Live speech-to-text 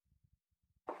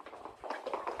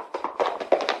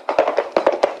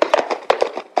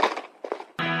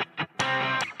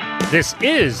This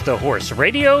is the Horse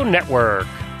Radio Network.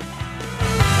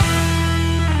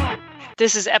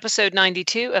 This is episode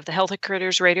 92 of the Healthy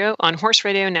Critters Radio on Horse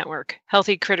Radio Network.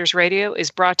 Healthy Critters Radio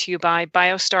is brought to you by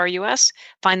BioStar US.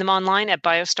 Find them online at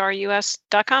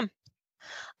biostarus.com.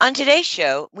 On today's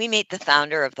show, we meet the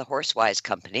founder of the Horsewise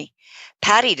Company.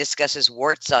 Patty discusses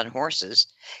warts on horses.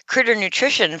 Critter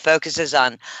Nutrition focuses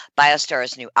on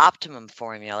BioStar's new Optimum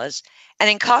formulas. And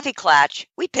in Coffee Klatch,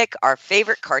 we pick our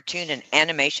favorite cartoon and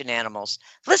animation animals.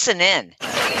 Listen in.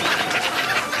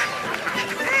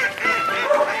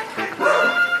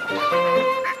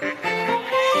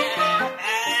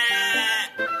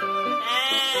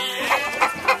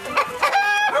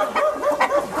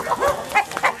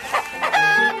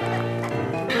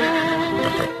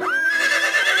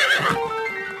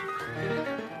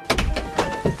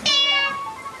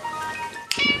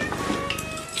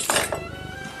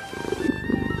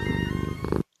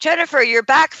 Jennifer, you're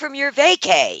back from your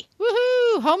vacay.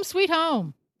 Woohoo! Home sweet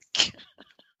home.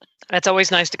 It's always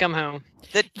nice to come home.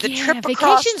 The trip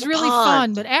across vacation's the really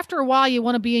pond. fun, but after a while you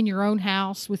want to be in your own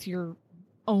house with your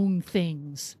own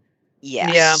things.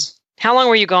 Yes. Yeah. How long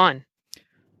were you gone?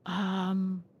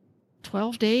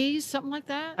 12 days, something like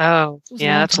that. Oh, It was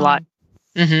yeah, that's a lot.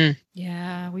 time. Mm-hmm.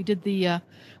 Yeah, we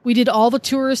did all the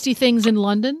touristy things in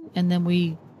London, and then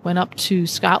we went up to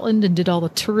Scotland and did all the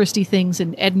touristy things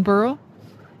in Edinburgh,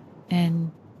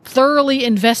 and thoroughly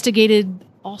investigated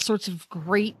all sorts of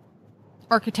great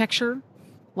architecture,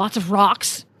 lots of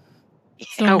rocks.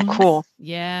 Oh, cool.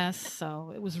 Yes,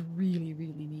 so it was really,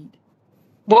 really neat.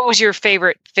 What was your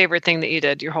favorite thing that you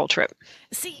did your whole trip?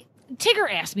 See, Tigger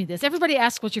asked me this. Everybody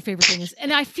asks what your favorite thing is,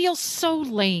 and I feel so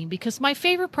lame because my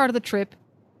favorite part of the trip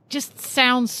just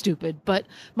sounds stupid, but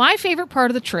my favorite part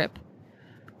of the trip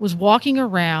was walking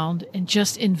around and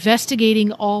just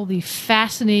investigating all the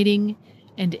fascinating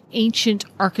and ancient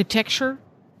architecture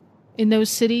in those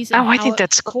cities. Oh, I think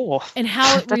that's cool. And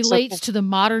how it That's so relates cool. to the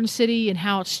modern city and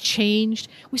how it's changed.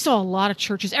 We saw a lot of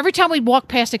churches. Every time we'd walk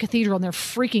past a cathedral, and they're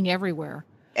freaking everywhere.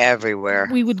 Everywhere.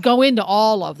 We would go into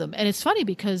all of them. And it's funny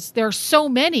because there are so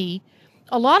many.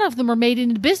 A lot of them are made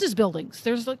into business buildings.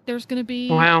 There's going to be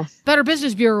Wow. Better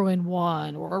Business Bureau in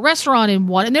one or a restaurant in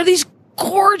one. And there are these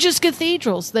gorgeous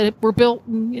cathedrals that were built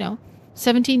in,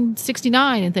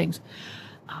 1769 and things.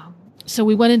 So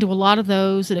we went into a lot of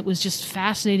those, and it was just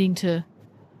fascinating to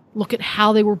look at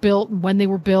how they were built and when they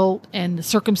were built and the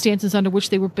circumstances under which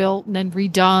they were built and then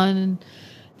redone. And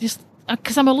just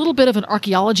because I'm a little bit of an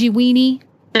archaeology weenie,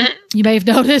 you may have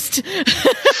noticed.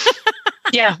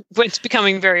 Yeah, it's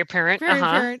becoming very apparent. Very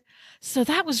apparent. So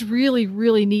that was really,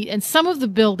 really neat. And some of the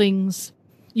buildings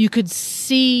you could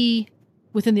see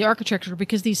within the architecture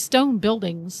because these stone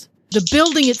buildings, the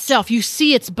building itself, you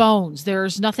see its bones.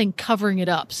 There's nothing covering it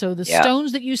up. So the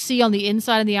stones that you see on the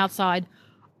inside and the outside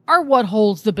are what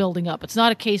holds the building up. It's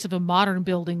not a case of a modern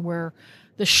building where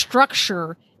the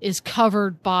structure is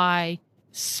covered by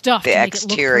stuff The to make it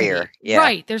look exterior, pretty. yeah.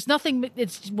 Right. There's nothing.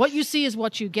 It's what you see is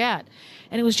what you get.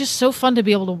 And it was just so fun to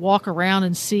be able to walk around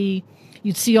and see.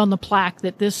 You'd see on the plaque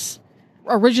that this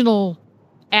original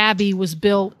abbey was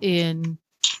built in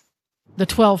the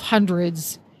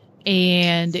 1200s,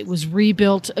 and it was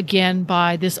rebuilt again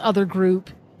by this other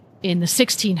group in the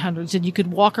 1600s. And you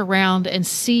could walk around and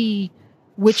see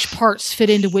which parts fit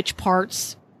into which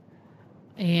parts.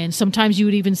 And sometimes you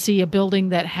would even see a building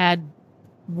that had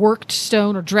worked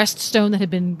stone or dressed stone that had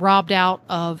been robbed out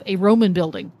of a Roman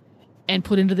building and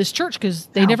put into this church because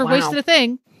they never wasted a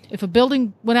thing. If a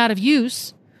building went out of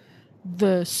use,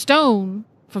 the stone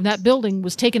from that building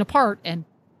was taken apart and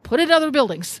put in other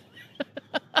buildings.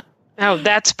 Oh,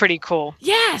 that's pretty cool.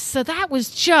 Yes. So that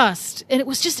was and it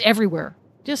was just everywhere.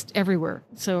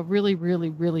 So really, really,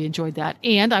 really enjoyed that.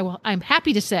 And I'm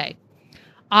happy to say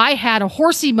I had a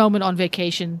horsey moment on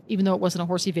vacation, even though it wasn't a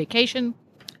horsey vacation,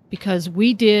 because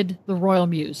we did the Royal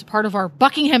Mews. Part of our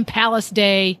Buckingham Palace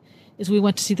day is we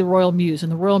went to see the Royal Mews,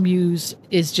 and the Royal Mews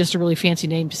is just a really fancy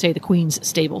name to say the Queen's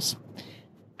stables.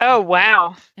 Oh,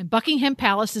 wow. And Buckingham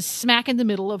Palace is smack in the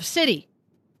middle of city.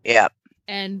 Yep.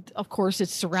 And, of course,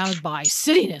 it's surrounded by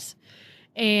cityness.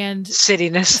 And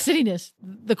Cityness.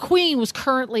 The Queen was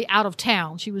currently out of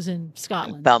town. She was in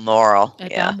Scotland. Balmoral. At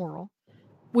Balmoral.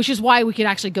 Which is why we could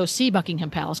actually go see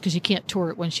Buckingham Palace, because you can't tour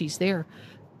it when she's there.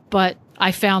 But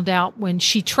I found out when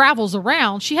she travels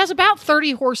around, she has about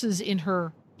 30 horses in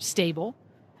her stable,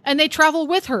 and they travel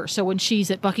with her. So when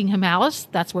she's at Buckingham Palace,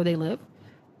 that's where they live.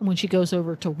 And when she goes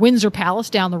over to Windsor Palace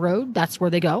down the road, that's where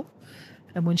they go.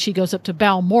 And when she goes up to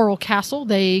Balmoral Castle,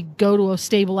 they go to a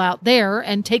stable out there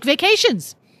and take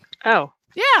vacations. Oh,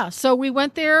 Yeah, so we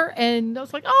went there, and I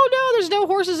was like, "Oh no, there's no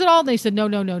horses at all." And they said, "No.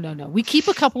 We keep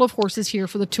a couple of horses here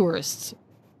for the tourists."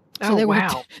 So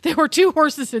there were 2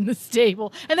 horses in the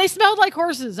stable, and they smelled like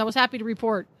horses. I was happy to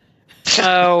report.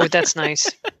 Oh, that's nice.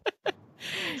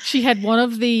 She had one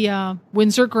of the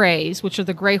Windsor Greys, which are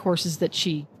the gray horses that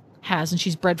she has, and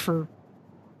she's bred for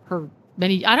her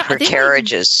many. Her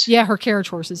carriages. Her carriage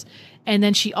horses, and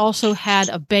then she also had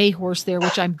a bay horse there,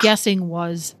 which I'm guessing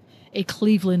was a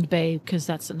Cleveland Bay, because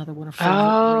that's another one of her.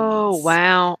 Oh, breeds.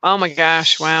 Wow! Oh my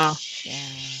gosh! Wow! Yeah.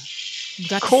 We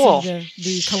got cool. to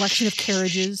see the collection of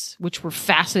carriages, which were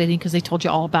fascinating because they told you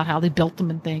all about how they built them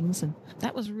and things, and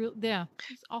that was real. Yeah,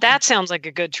 awesome. That sounds like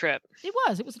a good trip. It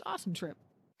was. It was an awesome trip.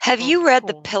 Have you read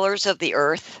The Pillars of the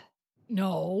Earth?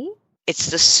 No. It's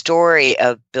the story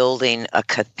of building a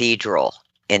cathedral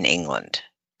in England.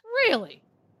 Really?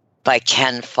 By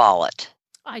Ken Follett.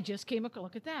 I just came a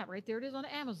look at that. Right there it is on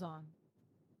Amazon.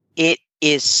 It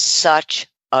is such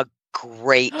a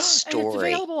great story. And it's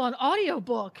available on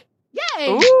audiobook. Yay!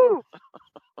 Ooh.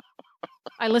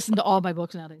 I listen to all my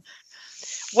books nowadays.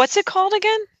 What's it called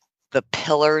again? The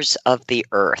Pillars of the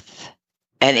Earth.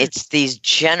 And it's these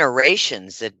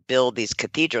generations that build these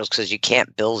cathedrals, because you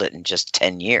can't build it in just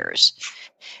 10 years.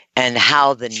 And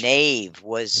how the nave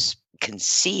was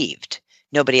conceived.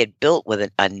 Nobody had built with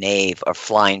a nave or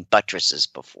flying buttresses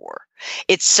before.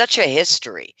 It's such a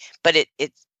history, but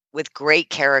it's with great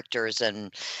characters,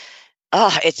 and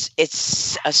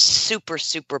it's a super,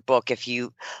 super book. If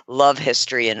you love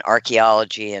history and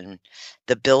archaeology and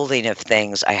the building of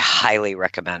things, I highly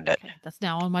recommend it. Okay.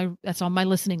 That's on my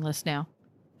listening list now.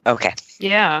 Okay.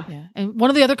 Yeah. And one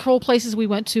of the other cool places we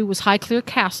went to was Highclere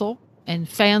Castle, and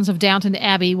fans of Downton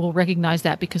Abbey will recognize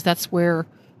that because that's where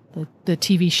the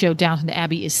TV show Downton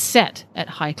Abbey is set, at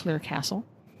Highclere Castle.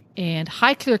 And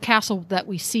Highclere Castle that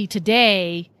we see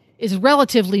today is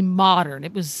relatively modern.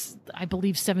 It was, I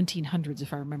believe, 1700s,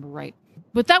 if I remember right.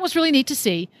 But that was really neat to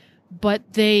see. But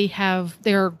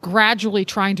they're gradually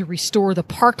trying to restore the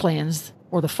parklands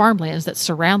or the farmlands that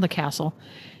surround the castle.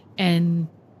 And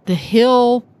the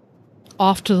hill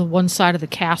off to the one side of the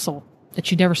castle that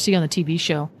you never see on the TV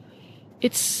show,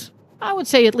 it's, I would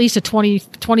say, at least a 20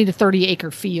 to 30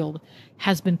 acre field,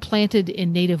 has been planted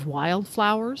in native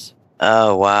wildflowers.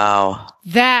 Oh, wow.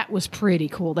 That was pretty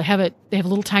cool. They have a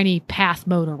little tiny path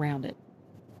mode around it.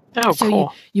 Oh, so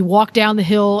cool. You walk down the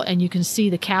hill and you can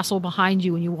see the castle behind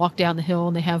you when you walk down the hill,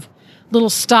 and they have little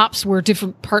stops where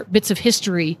different bits of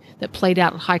history that played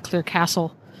out at Highclere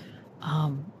Castle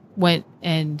went.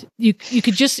 And you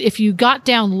could just, if you got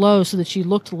down low so that you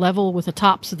looked level with the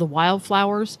tops of the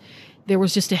wildflowers, there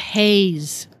was just a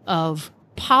haze of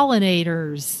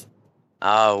pollinators.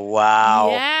 Oh, wow.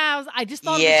 Yeah, I just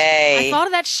thought Yay. I thought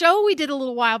of that show we did a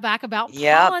little while back about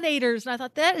pollinators, and I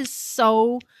thought that is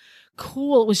so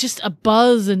cool. It was just a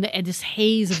buzz and this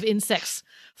haze of insects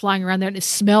flying around there, and it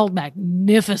smelled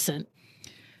magnificent.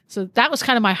 So that was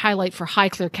kind of my highlight for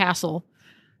Highclere Castle.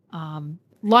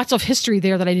 Lots of history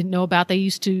there that I didn't know about. They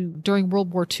used to, during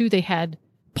World War II, they had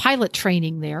pilot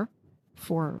training there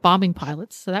for bombing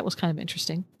pilots, so that was kind of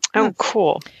interesting. Oh,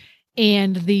 cool.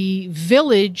 And the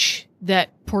village that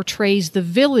portrays the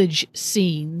village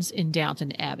scenes in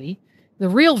Downton Abbey, the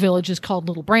real village is called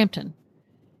Little Brampton.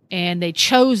 And they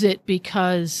chose it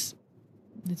because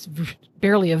it's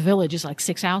barely a village, it's like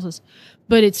 6 houses,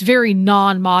 but it's very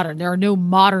non-modern. There are no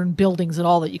modern buildings at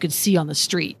all that you could see on the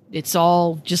street. It's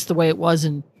all just the way it was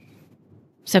in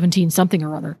 17-something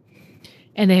or other.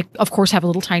 And they, of course, have a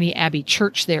little tiny abbey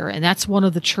church there. And that's one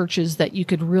of the churches that you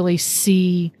could really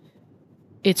see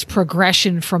its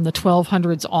progression from the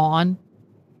 1200s on.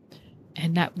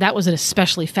 And that was an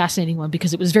especially fascinating one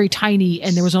because it was very tiny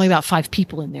and there was only about 5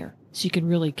 people in there. So you could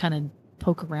really kind of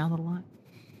poke around a lot.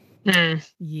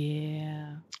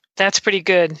 Yeah. That's pretty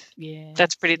good. Yeah.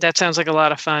 That sounds like a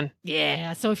lot of fun.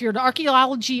 Yeah. So if you're an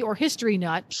archaeology or history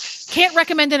nut, can't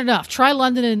recommend it enough. Try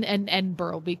London and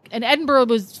Edinburgh. And Edinburgh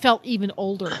felt even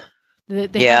older.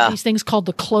 They have these things called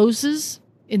the closes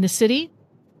in the city.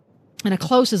 And a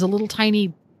close is a little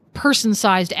tiny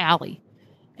person-sized alley.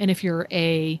 And if you're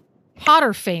a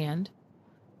Potter fan,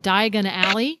 Diagon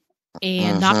Alley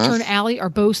and Nocturne Alley are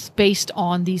both based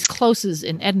on these closes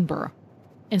in Edinburgh.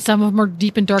 And some of them are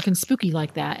deep and dark and spooky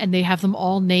like that. And they have them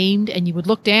all named, and you would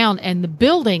look down, and the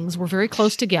buildings were very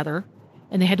close together.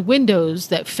 And they had windows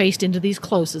that faced into these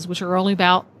closes, which are only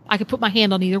about, I could put my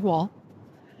hand on either wall.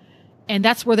 And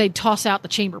that's where they'd toss out the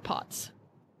chamber pots.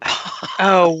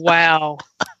 Oh, wow.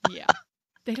 Yeah.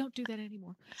 They don't do that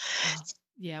anymore.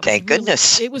 Yeah. Thank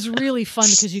goodness. It was really fun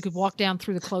because you could walk down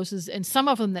through the closes, and some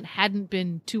of them that hadn't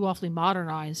been too awfully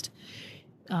modernized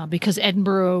because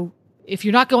Edinburgh if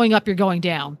you're not going up, you're going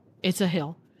down. It's a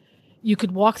hill. You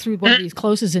could walk through one of these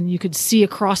closes and you could see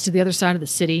across to the other side of the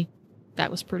city.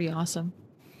 That was pretty awesome.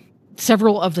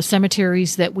 Several of the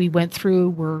cemeteries that we went through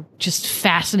were just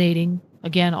fascinating.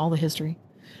 Again, all the history.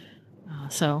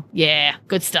 So, yeah,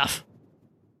 good stuff.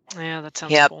 Yeah, that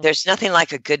sounds cool. There's nothing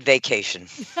like a good vacation.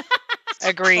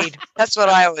 Agreed. That's what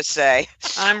I always say.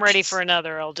 I'm ready for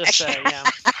another, I'll just say, yeah.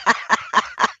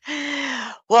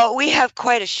 Well, we have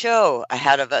quite a show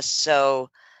ahead of us, so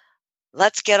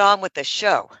let's get on with the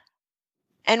show.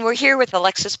 And we're here with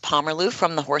Alexis Pomerleau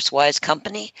from the Horsewise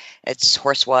Company. It's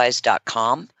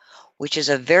horsewise.com, which is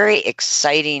a very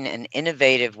exciting and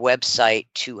innovative website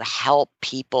to help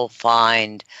people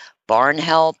find barn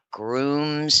help,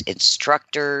 grooms,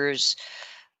 instructors,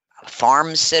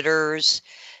 farm sitters.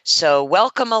 So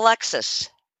welcome, Alexis.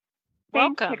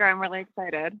 Thanks, Welcome. Tigger. I'm really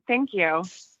excited. Thank you.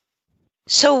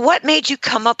 So what made you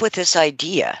come up with this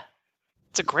idea?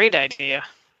 It's a great idea.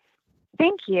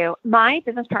 Thank you. My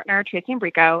business partner, Tracy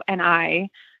Imbrico, and I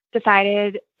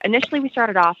decided, initially we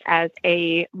started off as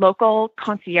a local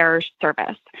concierge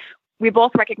service. We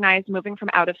both recognized moving from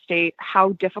out of state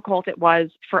how difficult it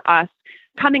was for us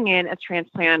coming in as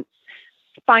transplants,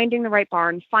 finding the right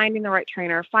barn, finding the right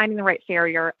trainer, finding the right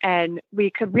farrier, and we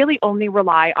could really only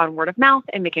rely on word of mouth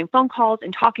and making phone calls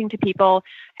and talking to people,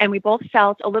 and we both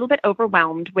felt a little bit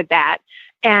overwhelmed with that.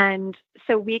 And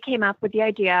so we came up with the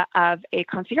idea of a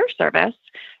concierge service,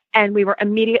 and we were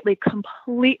immediately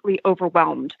completely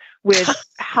overwhelmed with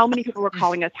how many people were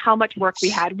calling us, how much work we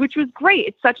had, which was great.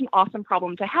 It's such an awesome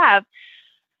problem to have.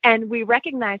 And we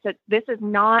recognized that this is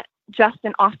not just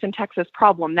an Austin, Texas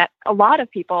problem, that a lot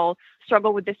of people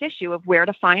struggle with this issue of where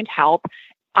to find help.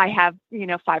 I have,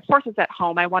 5 horses at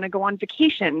home. I want to go on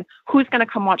vacation. Who's going to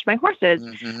come watch my horses?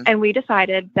 Mm-hmm. And we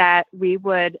decided that we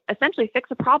would essentially fix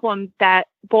a problem that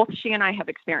both she and I have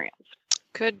experienced.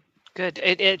 Good.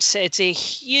 It's a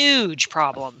huge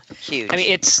problem. Huge. I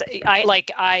mean,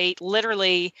 I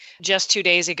literally just 2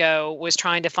 days ago was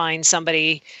trying to find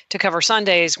somebody to cover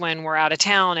Sundays when we're out of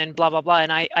town and blah, blah, blah.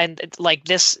 And like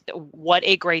this, what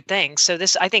a great thing. So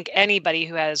this, I think anybody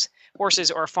who has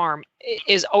horses or a farm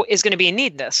is going to be in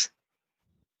need of this.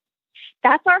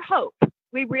 That's our hope.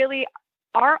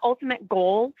 Our ultimate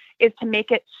goal is to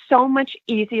make it so much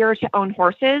easier to own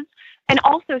horses, and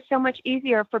also so much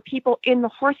easier for people in the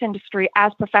horse industry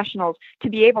as professionals to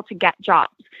be able to get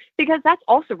jobs, because that's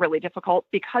also really difficult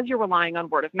because you're relying on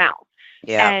word of mouth.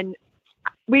 Yeah. And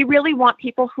we really want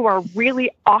people who are really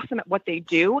awesome at what they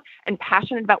do and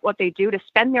passionate about what they do to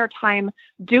spend their time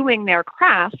doing their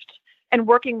craft and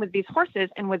working with these horses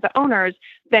and with the owners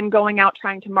than going out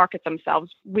trying to market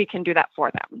themselves. We can do that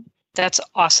for them. That's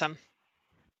awesome.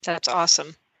 That's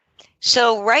awesome.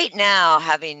 So right now,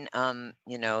 having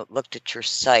looked at your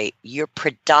site, you're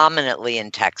predominantly in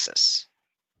Texas.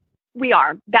 We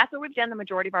are. That's where we've done the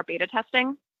majority of our beta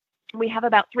testing. We have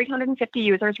about 350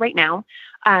 users right now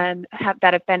that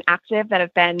have been active, that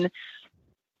have been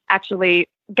actually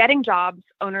getting jobs,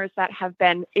 owners that have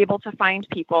been able to find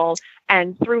people.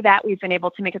 And through that, we've been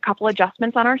able to make a couple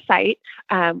adjustments on our site.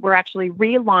 We're actually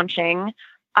relaunching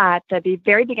at the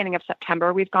very beginning of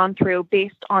September. We've gone through,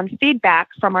 based on feedback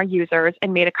from our users,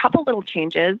 and made a couple little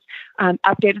changes,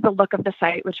 updated the look of the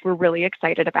site, which we're really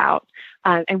excited about.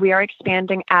 And we are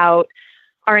expanding out.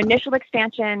 Our initial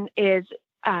expansion is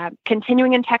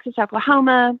continuing in Texas,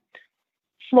 Oklahoma,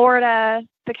 Florida,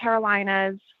 the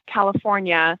Carolinas,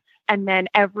 California, and then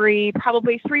every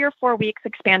probably 3 or 4 weeks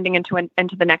expanding into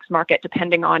the next market,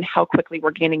 depending on how quickly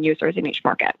we're gaining users in each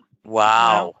market.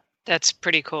 Wow. That's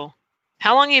pretty cool.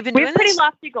 How long have you been We doing have pretty this?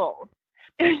 lofty goals.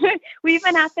 We've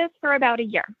been at this for about a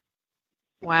year.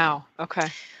 Wow. Okay.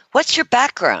 What's your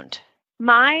background?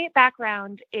 My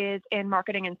background is in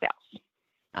marketing and sales.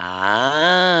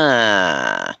 Ah.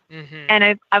 Mm-hmm.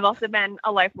 And I've also been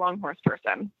a lifelong horse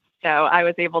person. So I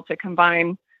was able to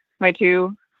combine my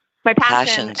passion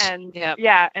Passions. and Yep.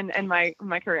 and my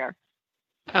career.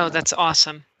 Oh, that's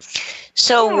awesome.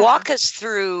 So Yeah. walk us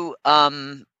through,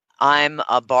 I'm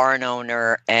a barn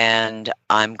owner and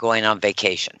I'm going on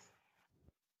vacation.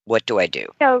 What do I do?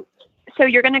 So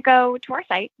you're going to go to our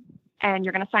site and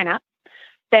you're going to sign up.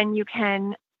 Then you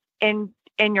can, in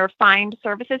your find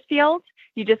services field,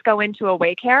 you just go into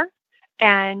Away Care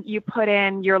and you put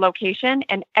in your location,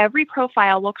 and every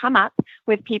profile will come up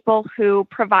with people who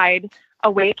provide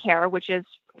Away Care, which is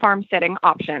farm sitting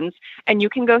options. And you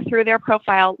can go through their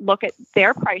profile, look at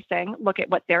their pricing, look at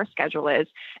what their schedule is.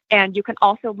 And you can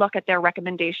also look at their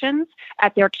recommendations,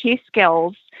 at their key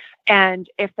skills, and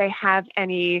if they have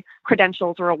any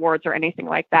credentials or awards or anything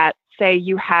like that. Say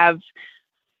you have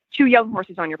 2 young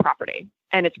horses on your property,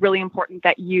 and it's really important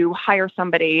that you hire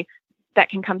somebody that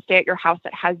can come stay at your house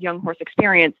that has young horse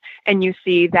experience, and you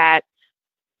see that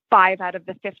 5 out of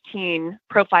the 15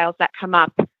 profiles that come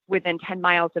up within 10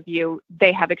 miles of you,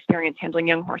 they have experience handling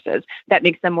young horses. That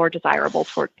makes them more desirable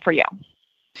for you.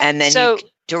 And then you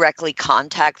directly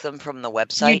contact them from the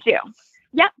website? You do.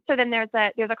 Yep. So then there's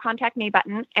a contact me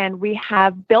button, and we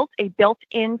have built a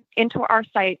built-in into our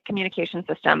site communication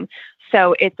system.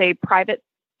 So it's a private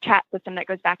chat system that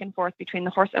goes back and forth between the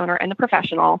horse owner and the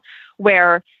professional,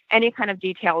 where any kind of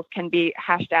details can be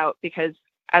hashed out, because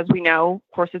as we know,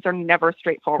 horses are never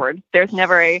straightforward. There's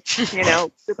never a,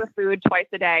 superfood twice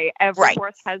a day. Every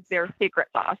horse has their secret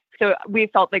sauce. So we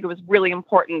felt like it was really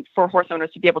important for horse owners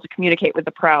to be able to communicate with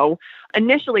the pro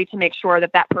initially to make sure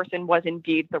that that person was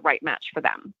indeed the right match for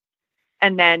them.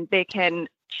 And then they can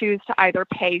choose to either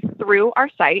pay through our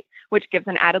site, which gives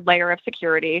an added layer of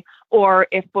security, or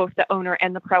if both the owner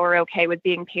and the pro are okay with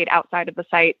being paid outside of the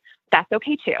site, that's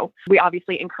okay too. We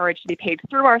obviously encourage to be paid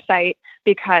through our site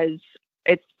because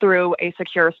it's through a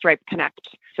secure Stripe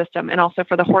Connect system. And also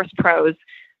for the horse pros,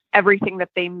 everything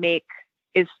that they make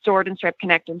is stored in Stripe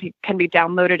Connect and can be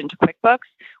downloaded into QuickBooks,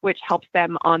 which helps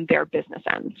them on their business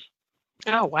end.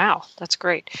 Oh, wow. That's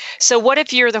great. So what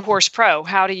if you're the horse pro?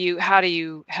 How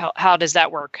does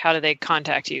that work? How do they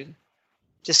contact you?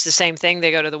 Just the same thing? They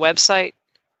go to the website?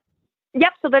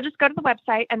 Yep. So they'll just go to the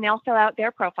website and they'll fill out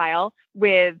their profile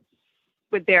with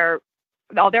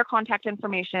all their contact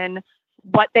information,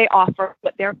 what they offer,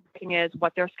 what their booking is,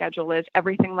 what their schedule is,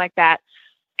 everything like that.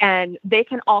 And they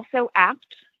can also act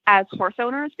as horse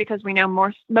owners, because we know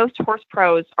most horse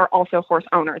pros are also horse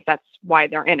owners. That's why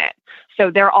they're in it. So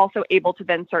they're also able to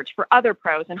then search for other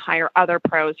pros and hire other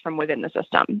pros from within the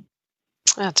system.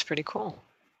 That's pretty cool.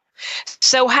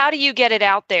 So how do you get it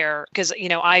out there? Because,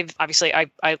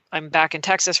 I'm back in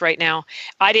Texas right now.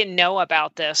 I didn't know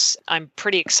about this. I'm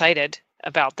pretty excited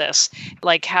about this.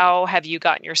 Like, how have you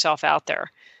gotten yourself out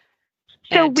there?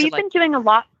 So we've been doing a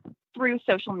lot through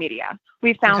social media.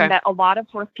 We found that a lot of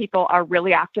horse people are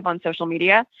really active on social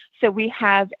media. So we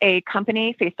have a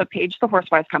company Facebook page, the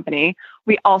Horsewise Company.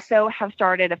 We also have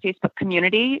started a Facebook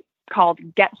community called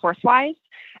Get Horsewise.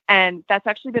 And that's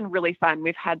actually been really fun.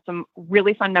 We've had some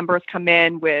really fun members come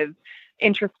in with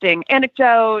interesting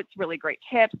anecdotes, really great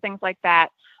tips, things like that.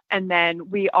 And then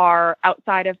we are,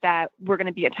 outside of that, we're going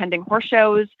to be attending horse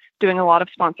shows, doing a lot of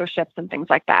sponsorships and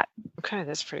things like that. Okay,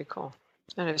 that's pretty cool.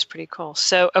 That is pretty cool.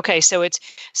 So the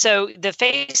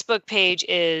Facebook page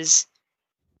is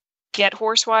Get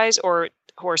Horsewise or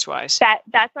Horsewise?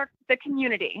 That's the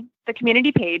community. The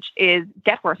community page is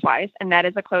Get Horsewise, and that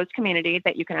is a closed community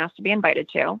that you can ask to be invited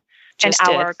to.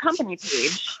 Our company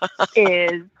page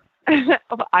is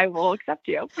I will accept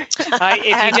you.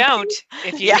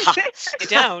 If you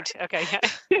don't, okay.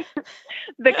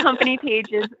 The company page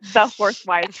is the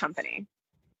Horsewise Company.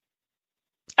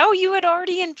 Oh, you had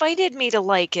already invited me to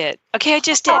like it. Okay, I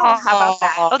just did. How about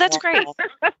that? Oh, that's great.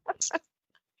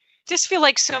 Just feel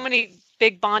like so many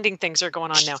big bonding things are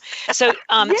going on now. So,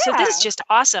 So this is just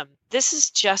awesome. This is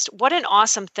just, what an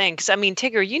awesome thing. Because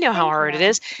Tigger, you know how hard it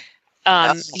is.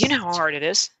 You know how hard it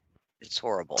is. It's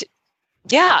horrible.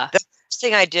 Yeah. The first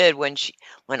thing I did when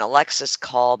Alexis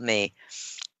called me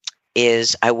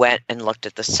is I went and looked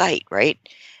at the site, right?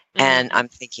 Mm-hmm. And I'm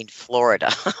thinking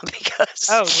Florida because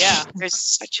there's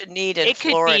such a need in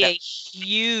Florida. It could be a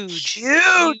huge.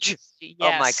 Yes.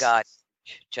 Oh my God,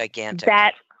 gigantic.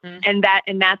 And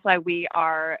that's why we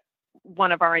are,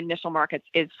 one of our initial markets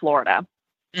is Florida.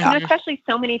 Mm-hmm. And especially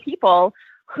so many people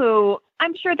who,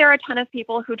 I'm sure there are a ton of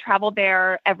people who travel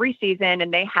there every season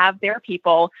and they have their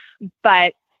people,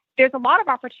 but there's a lot of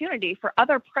opportunity for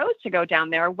other pros to go down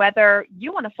there, whether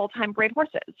you want to full-time grade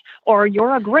horses or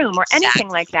you're a groom or anything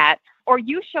like that, or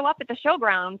you show up at the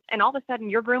showgrounds and all of a sudden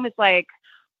your groom is like,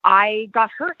 I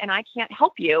got hurt and I can't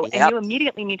help you. Yep. And you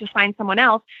immediately need to find someone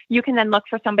else. You can then look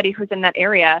for somebody who's in that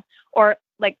area. Or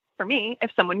like for me, if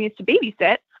someone needs to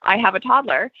babysit, I have a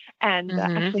toddler and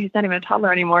actually he's not even a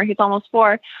toddler anymore. He's almost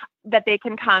 4, that they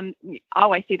can come.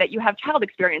 Oh, I see that you have child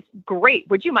experience. Great.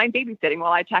 Would you mind babysitting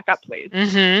while I check up, please?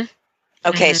 Mm-hmm.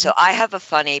 Okay. So I have a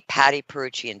funny Patty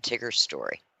Perucci and Tigger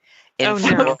story in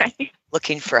Florida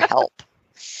looking for help.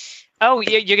 Oh,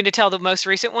 you're going to tell the most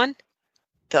recent one?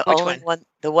 The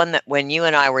one that when you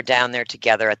and I were down there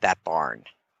together at that barn.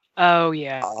 Oh,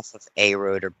 yeah. Off of A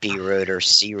Road or B Road or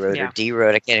C Road or D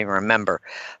Road. I can't even remember.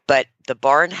 But the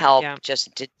barn help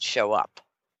just didn't show up.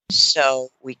 So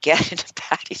we get into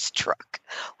Patty's truck.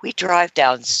 We drive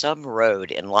down some road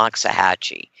in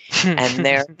Loxahatchee. And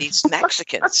there are these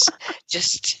Mexicans,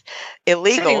 just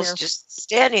illegals, just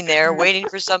standing there waiting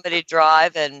for somebody to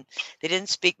drive. And they didn't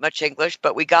speak much English,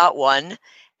 but we got one.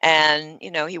 And,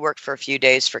 he worked for a few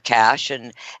days for cash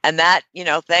and that,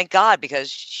 thank God,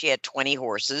 because she had 20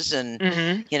 horses and,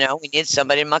 we need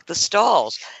somebody to muck the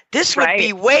stalls. This would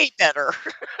be way better.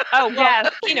 Oh, well,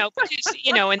 because,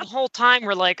 and the whole time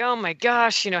we're like, oh my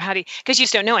gosh, how do you, because you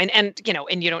just don't know. And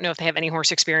you don't know if they have any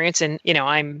horse experience. And,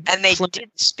 and they did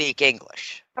speak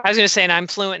English. I was going to say, and I'm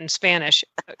fluent in Spanish.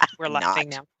 We're laughing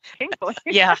now. English.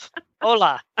 Yeah.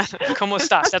 Hola. ¿Cómo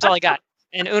estás? That's all I got.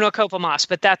 And uno copa más,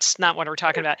 but that's not what we're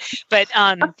talking about. But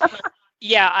I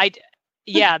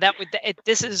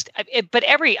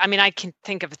can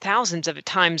think of thousands of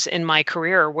times in my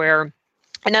career where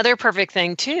another perfect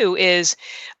thing too is,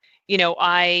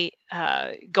 I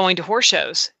going to horse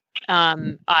shows.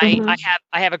 I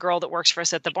have a girl that works for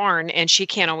us at the barn, and she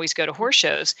can't always go to horse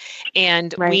shows,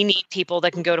 and we need people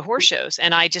that can go to horse shows.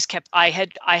 And I just I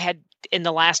had in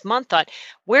the last month thought,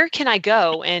 where can I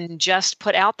go and just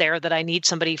put out there that I need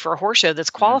somebody for a horse show that's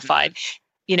qualified,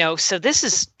 so this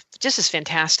is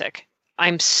fantastic.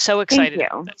 I'm so excited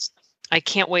about this. I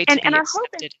can't wait to be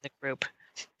accepted in the group.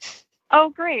 Oh,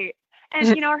 great.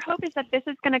 And, our hope is that this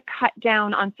is going to cut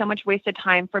down on so much wasted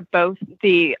time for both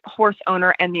the horse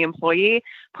owner and the employee.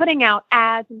 Putting out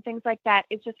ads and things like that,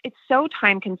 it's so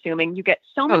time consuming. You get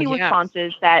so many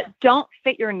responses that don't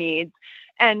fit your needs.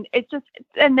 And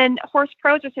and then horse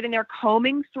pros are sitting there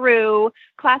combing through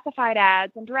classified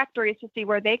ads and directories to see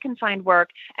where they can find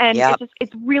work. And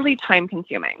it's really time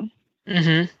consuming.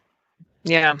 Mm-hmm.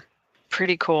 Yeah.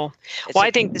 Pretty cool.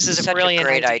 I think this is a brilliant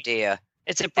great idea.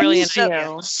 It's a brilliant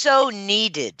idea. So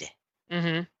needed.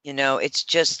 Mm-hmm. It's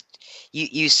just,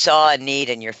 you saw a need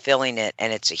and you're filling it,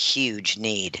 and it's a huge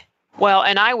need. Well,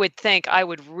 and I would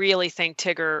really think,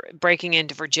 Tigger, breaking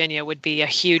into Virginia would be a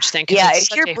huge thing. Yeah, if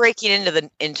you're breaking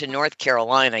into North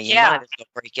Carolina, you might as well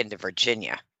break into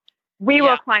Virginia. We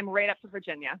will climb right up to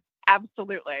Virginia.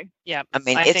 Absolutely. Yeah. I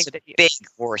mean, it's a big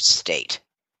horse state.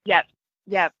 Yep.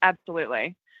 Yep.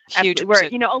 Absolutely. Huge. We're,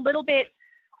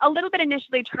 a little bit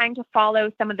initially trying to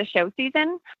follow some of the show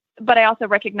season, but I also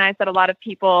recognize that a lot of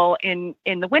people in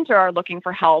the winter are looking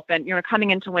for help, and coming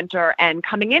into winter and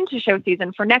coming into show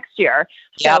season for next year.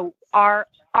 Yep. So our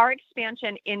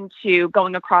expansion into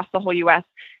going across the whole U.S.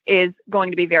 is going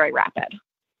to be very rapid.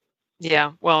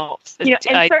 Yeah, well, and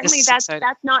certainly that's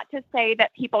not to say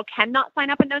that people cannot sign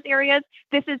up in those areas.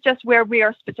 This is just where we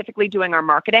are specifically doing our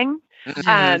marketing.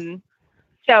 Mm-hmm.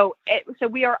 So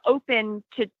we are open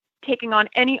to taking on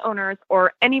any owners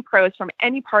or any pros from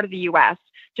any part of the U.S.,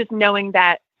 just knowing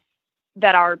that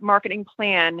our marketing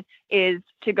plan is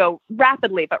to go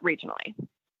rapidly but regionally.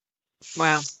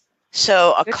 Wow.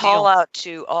 So a call out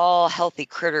to all Healthy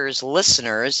Critters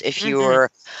listeners, if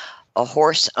you're a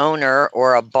horse owner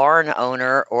or a barn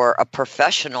owner or a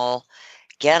professional,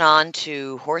 get on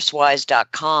to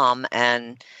horsewise.com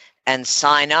and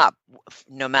sign up,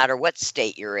 no matter what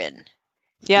state you're in.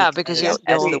 Yeah, because as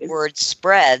the word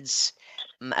spreads,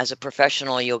 as a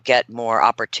professional, you'll get more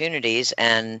opportunities,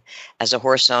 and as a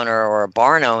horse owner or a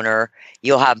barn owner,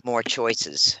 you'll have more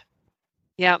choices.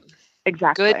 Yeah,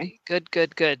 exactly.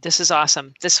 Good. This is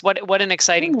awesome. What an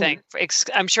exciting thing.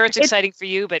 I'm sure it's exciting for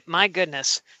you, but my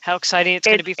goodness, how exciting it's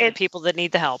going to be for the people that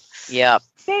need the help. Yeah.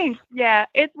 Thanks. Yeah,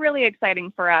 it's really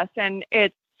exciting for us, and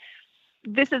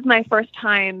this is my first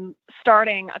time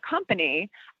starting a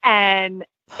company, and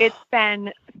it's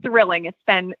been thrilling. It's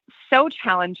been so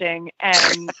challenging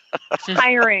and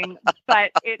tiring,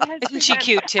 but it has Isn't she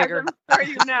cute, Tigger? I'm sure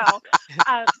you know.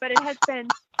 But it has been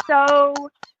so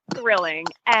thrilling.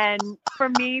 And for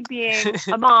me, being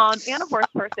a mom and a horse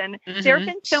person, there have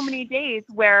been so many days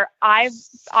where I've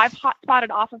hot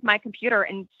spotted off of my computer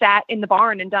and sat in the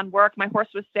barn and done work. My horse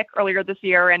was sick earlier this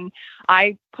year, and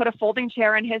I put a folding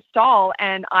chair in his stall,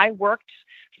 and I worked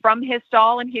from his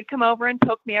stall, and he'd come over and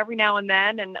poke me every now and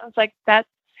then. And I was like, that's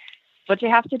what you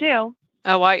have to do.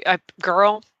 Oh,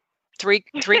 girl, three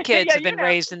kids have been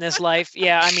raised in this life.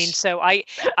 Yeah. I mean, so I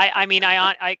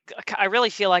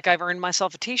really feel like I've earned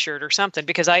myself a t-shirt or something,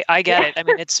 because I get it. I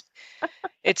mean,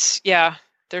 it's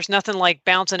there's nothing like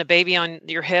bouncing a baby on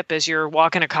your hip as you're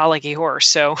walking a colicky horse.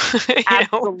 So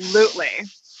absolutely.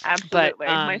 But,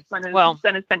 my son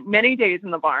has spent many days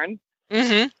in the barn.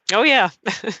 Mm-hmm. Oh yeah.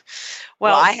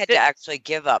 Well, I had to actually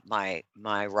give up my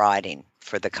riding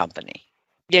for the company.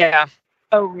 Yeah.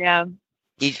 Oh yeah.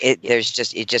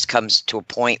 It just comes to a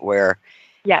point where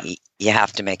you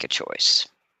have to make a choice.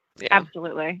 Yeah.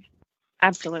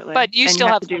 Absolutely. But you still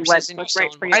have horses, and what's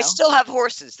right for you. I still have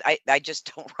horses. I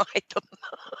just don't ride them.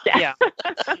 Yeah.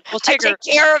 Well, Tigger, I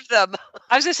take care of them.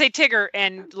 I was going to say Tigger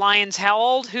and Lions. How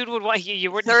old? Who would want you?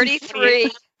 You were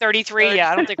 33. 33.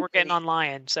 Yeah, I don't think we're getting on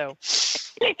Lion. So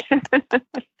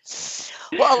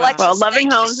Well, Alexis, Well, loving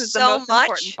thank you homes is the so most much.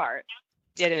 important part.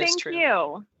 It is Thank true.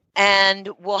 you. And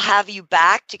we'll have you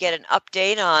back to get an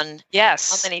update on how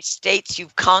Yes. many states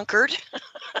you've conquered.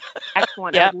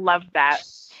 Excellent. Yep. I would love that.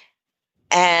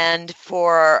 And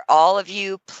for all of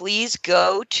you, please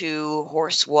go to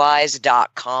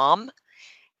horsewise.com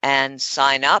and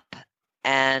sign up.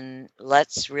 And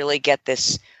let's really get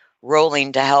this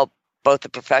rolling to help both the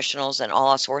professionals and all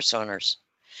us horse owners.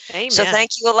 Amen. So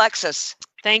thank you, Alexis.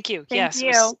 Thank you. Thank Yes. It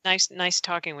you. was nice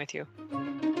talking with you.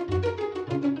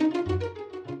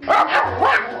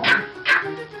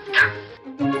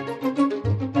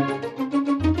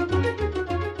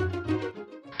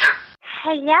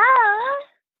 Hello?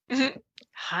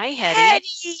 Hi, Hetty.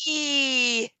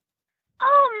 Hetty!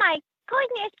 Oh my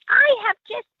goodness, I have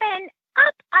just been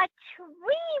up a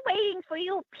tree waiting for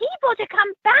you people to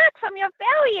come back from your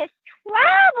various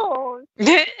travels.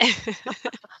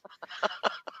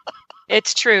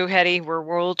 It's true, Hetty. We're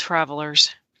world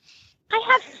travelers. I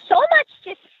have so much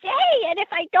to say, and if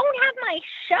I don't have my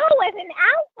show as an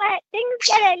outlet, things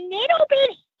get a little bit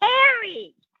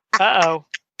hairy. Uh-oh.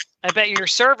 I bet your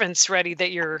servant's ready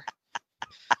that you're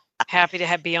happy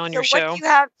to be on your So show. what do you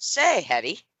have to say,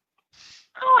 Hetty?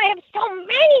 Oh, I have so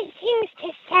many things to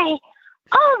say.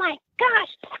 Oh my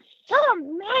gosh, so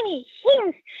many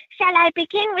things. Shall I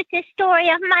begin with the story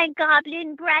of my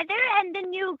goblin brother and the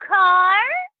new car?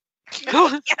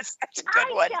 Yes, that's a good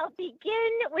I one. shall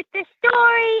begin with the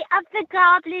story of the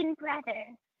goblin brother.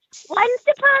 Once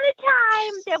upon a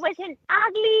time, there was an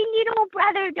ugly little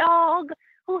brother dog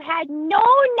who had no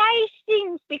nice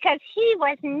things because he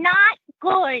was not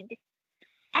good.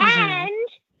 Mhm.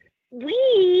 And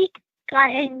we got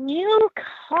a new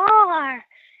car.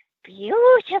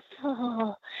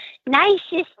 Beautiful.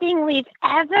 Nicest thing we've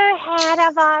ever had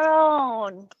of our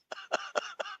own.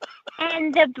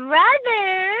 And the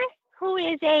brother, who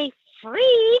is a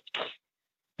freak,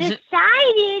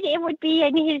 decided it would be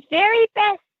in his very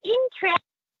best interest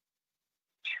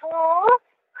to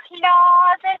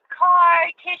claw the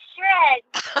car to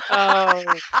shreds.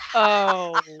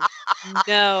 Oh,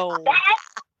 no. That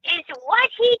is what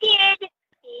he did.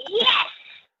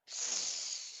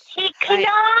 Yes. He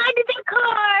clawed the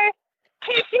car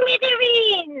to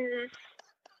smithereens.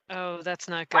 Oh, that's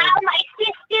not good. While my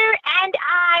sister and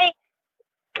I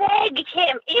begged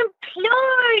him,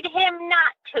 implored him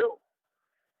not to.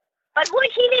 But would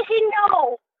he listen?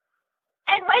 No.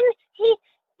 And when he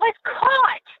was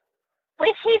caught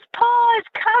with his paws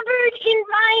covered in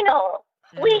vinyl,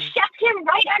 we Mhm. shoved him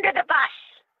right under the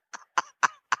bus.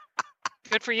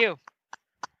 Good for you.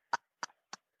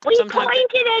 We Sometimes-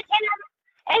 pointed at him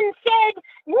and said,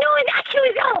 "No,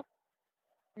 accusation,"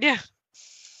 Yeah.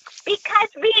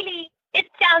 because really,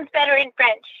 it sounds better in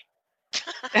French.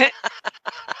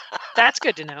 That's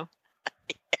good to know.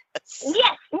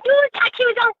 Yes, nous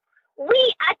accusons.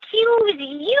 We accuse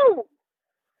you.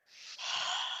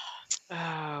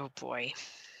 Oh, boy.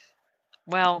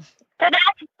 Well, So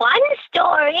that's one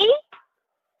story.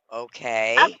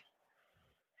 Okay.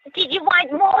 Did you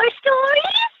want more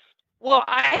stories? well,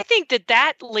 I think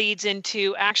that leads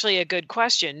into actually a good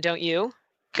question, don't you,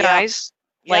 Yeah. guys?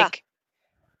 Yeah.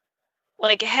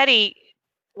 Like Hetty,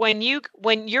 when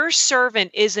your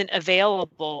servant isn't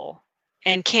available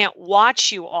and can't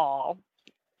watch you all,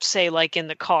 say like in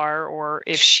the car, or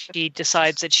if she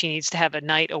decides that she needs to have a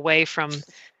night away from,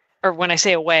 or when I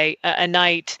say away, a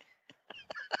night.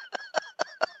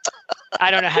 I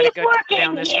don't know how Keep to go down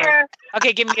working this road. here.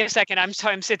 Okay, give me a second. It's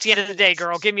the end of the day,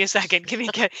 girl. Give me a second.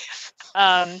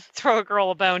 Throw a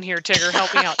girl a bone here, Tigger.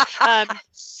 Help me out.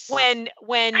 When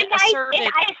A a night in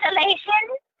servant, isolation,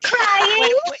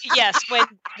 crying.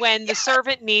 when the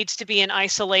servant needs to be in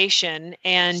isolation,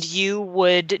 and you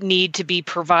would need to be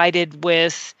provided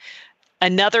with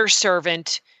another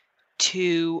servant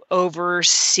to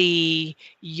oversee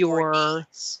your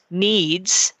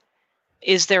needs,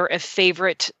 is there a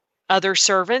favorite other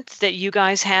servant that you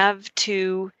guys have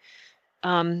to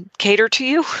cater to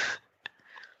you?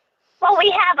 Well,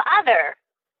 we have other.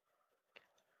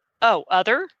 Oh,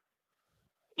 other?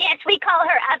 Yes, we call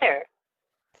her other.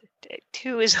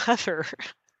 Who is other?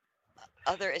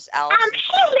 Other is Allison.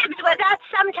 She lives with us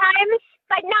sometimes,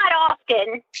 but not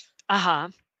often.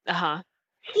 Uh-huh.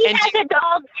 He And has a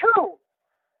dog too.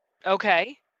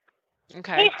 Okay. His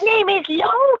name is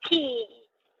Loki.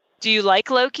 Do you like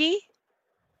Loki?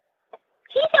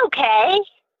 He's okay.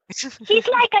 He's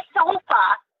like a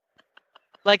sofa.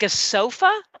 Like a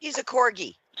sofa? He's a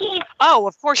corgi. He's Oh,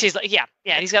 of course he's like, yeah,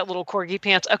 he's got little corgi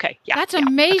pants. Okay, yeah. That's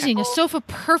amazing. A sofa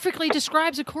perfectly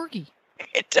describes a corgi.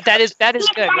 It That is he's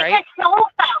good, like right? a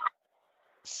sofa.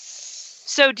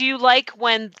 So do you like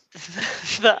when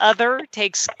the other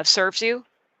serves you?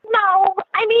 No,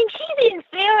 I mean, she's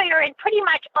inferior in pretty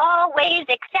much all ways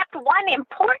except one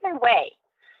important way.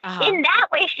 Uh-huh. In that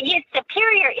way, she is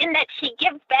superior in that she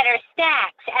gives better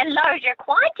snacks and larger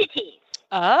quantities.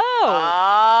 Oh.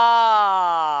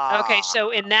 Ah. Okay,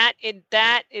 so in that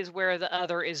is where the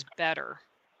other is better.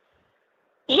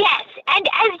 Yes, and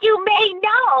as you may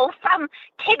know from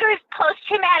Tigger's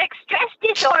post-traumatic stress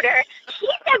disorder, she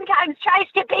sometimes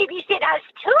tries to babysit us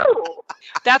too.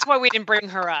 That's why we didn't bring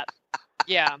her up.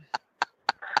 Yeah.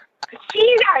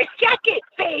 She's our second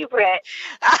favorite.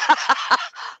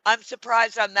 I'm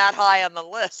surprised I'm that high on the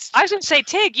list. I was going to say,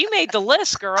 Tig, you made the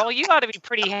list, girl. You ought to be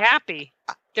pretty happy.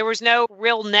 There was no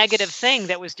real negative thing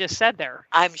that was just said there.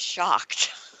 I'm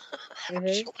shocked.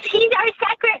 Mm-hmm. She's our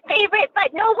second favorite,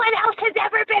 but no one else has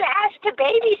ever been asked to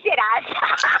babysit us.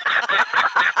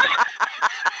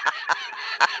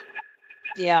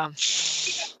 Yeah.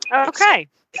 Okay.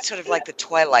 It's sort of like the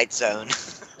Twilight Zone.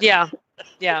 Yeah.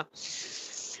 Yeah.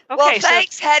 Okay. Well,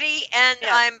 thanks, Hetty, and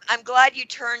Yeah. I'm glad you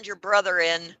turned your brother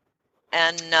in,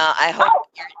 and I hope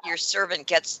your servant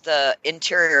gets the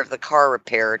interior of the car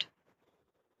repaired.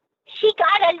 She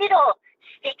got a little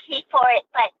sticky for it,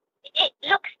 but it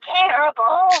looks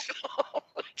terrible. Oh,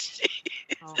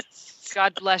 Oh,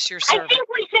 God bless your I servant. think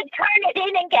we should turn it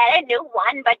in and get a new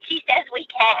one, but she says we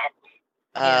can't.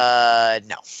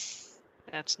 No.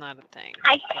 That's not a thing.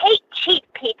 I hate cheap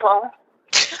people.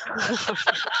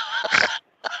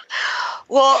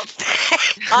 Well,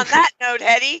 on that note,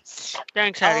 Hetty.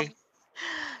 Thanks, Hetty.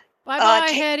 Bye-bye,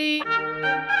 take- Hetty.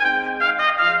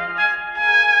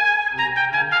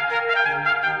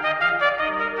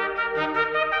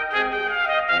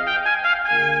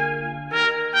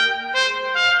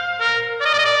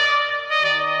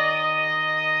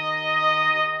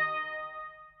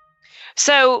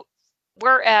 So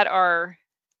we're at our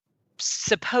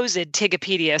supposed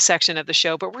Tigopedia section of the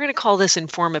show, but we're going to call this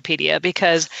Informapedia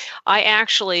because I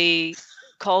actually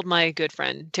called my good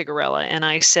friend Tigarella and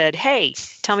I said, "Hey,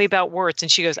 tell me about warts."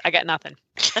 And she goes, "I got nothing."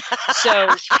 So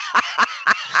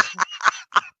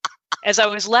as I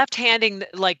was left-handing,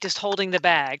 like just holding the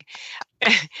bag,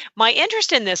 my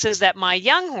interest in this is that my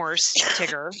young horse,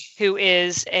 Tigger, who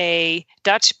is a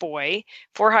Dutch boy,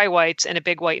 4 high whites and a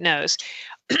big white nose,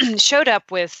 showed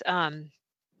up with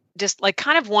just like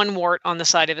kind of one wart on the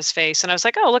side of his face. And I was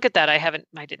like, "Oh, look at that. I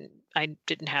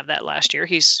didn't have that last year."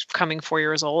 He's coming 4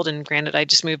 years old. And granted, I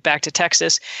just moved back to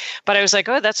Texas, but I was like,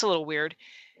 "Oh, that's a little weird."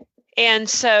 And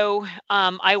so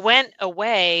I went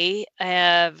away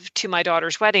to my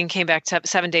daughter's wedding, came back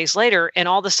 7 days later, and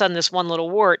all of a sudden this one little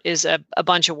wart is a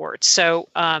bunch of warts. So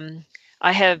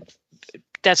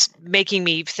that's making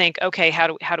me think, okay, how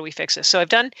do we fix this? So I've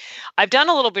done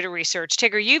a little bit of research.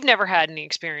 Tigger, you've never had any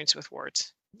experience with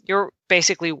warts. You're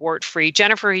basically wart free.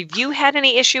 Jennifer, have you had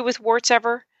any issue with warts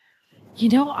ever? You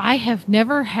know, I have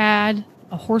never had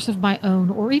a horse of my own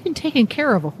or even taken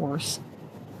care of a horse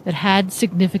that had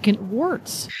significant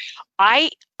warts.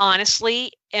 I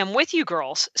honestly am with you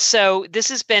girls. So this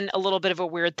has been a little bit of a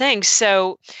weird thing.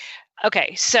 So,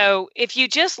 okay. So if you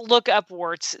just look up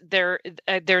warts,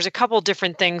 there's a couple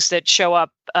different things that show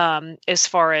up as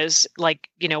far as like,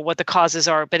 what the causes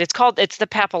are, but it's the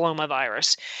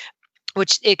papillomavirus,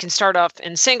 which it can start off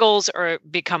in singles or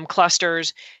become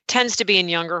clusters, tends to be in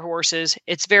younger horses.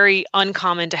 It's very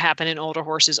uncommon to happen in older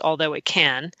horses, although it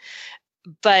can.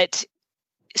 But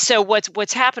so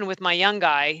what's happened with my young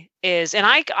guy is, and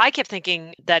I kept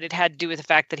thinking that it had to do with the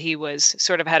fact that he was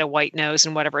sort of had a white nose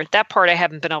and whatever. That part I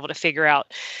haven't been able to figure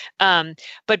out.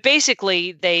 But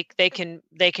basically, they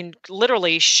can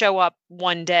literally show up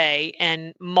one day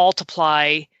and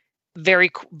multiply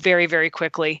very, very, very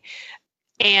quickly.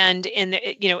 And and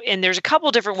there's a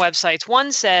couple different websites.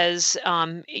 One says,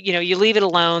 you leave it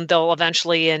alone, they'll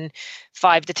eventually in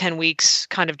 5 to 10 weeks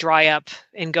kind of dry up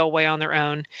and go away on their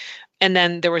own. And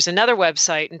then there was another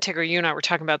website, and Tigger, you and I were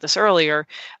talking about this earlier,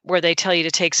 where they tell you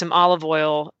to take some olive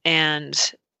oil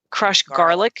and crush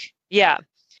garlic. Yeah.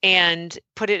 And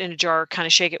put it in a jar, kind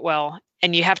of shake it well.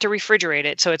 And you have to refrigerate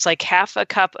it. So it's like half a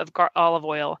cup of olive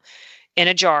oil in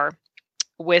a jar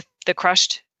with the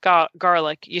crushed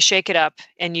garlic. You shake it up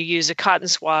and you use a cotton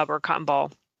swab or a cotton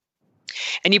ball.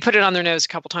 And you put it on their nose a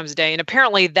couple times a day. And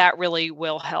apparently that really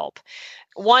will help.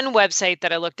 One website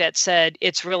that I looked at said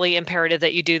it's really imperative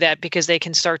that you do that because they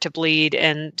can start to bleed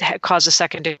and cause a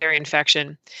secondary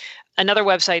infection. Another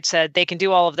website said they can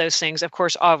do all of those things. Of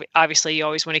course, obviously, you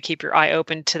always want to keep your eye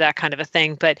open to that kind of a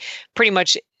thing, but pretty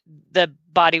much the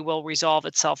body will resolve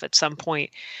itself at some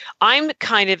point. I'm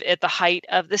kind of at the height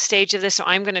of the stage of this, so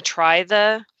I'm going to try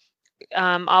the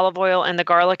olive oil and the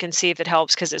garlic and see if it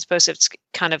helps, because it's supposed to, it's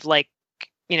kind of like,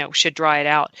 should dry it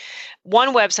out.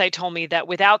 One website told me that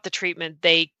without the treatment,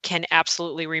 they can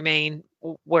absolutely remain,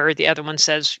 where the other one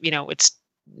says, it's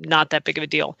not that big of a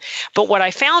deal. But what I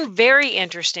found very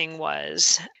interesting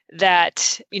was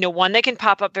that, one, they can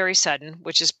pop up very sudden,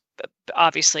 which is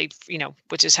obviously,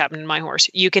 which has happened in my horse.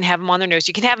 You can have them on their nose.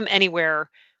 You can have them anywhere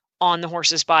on the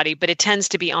horse's body, but it tends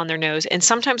to be on their nose. And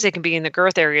sometimes they can be in the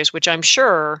girth areas, which I'm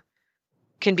sure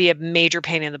can be a major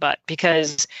pain in the butt,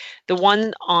 because the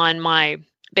one on my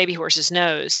baby horse's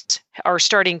nose are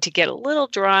starting to get a little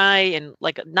dry and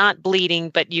like not bleeding,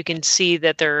 but you can see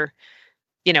that they're,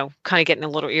 kind of getting a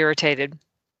little irritated.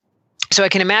 So I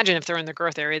can imagine if they're in the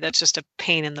girth area, that's just a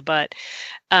pain in the butt.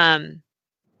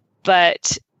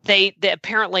 But they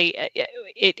apparently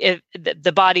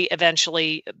the body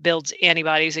eventually builds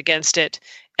antibodies against it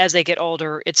as they get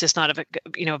older. It's just not a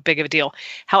big of a deal.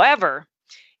 However,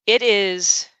 it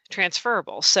is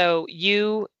transferable. So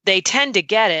they tend to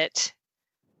get it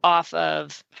off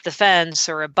of the fence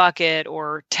or a bucket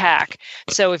or tack.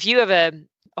 So if you have a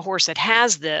horse that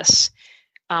has this,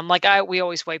 we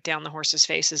always wipe down the horse's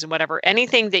faces and whatever,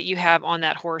 anything that you have on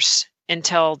that horse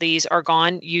until these are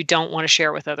gone, you don't want to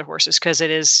share with other horses, because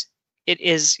it is,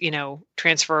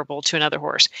 transferable to another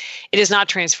horse. It is not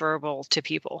transferable to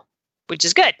people, which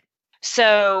is good.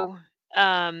 So,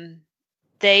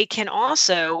 they can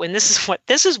also, and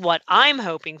this is what I'm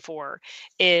hoping for,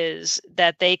 is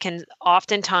that they can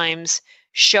oftentimes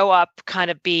show up,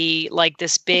 kind of be like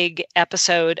this big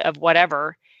episode of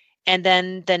whatever, and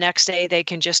then the next day they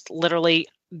can just literally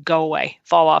go away,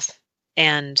 fall off,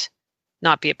 and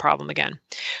not be a problem again.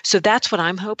 So that's what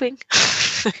I'm hoping.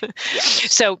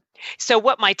 So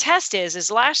what my test is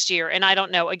last year, and I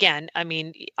don't know, again, I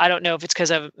don't know if it's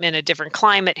because I'm in a different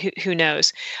climate, who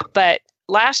knows, but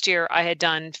last year I had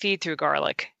done feed through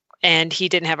garlic and he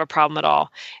didn't have a problem at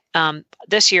all.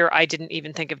 This year I didn't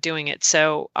even think of doing it.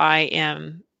 So I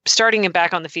am starting him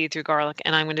back on the feed through garlic,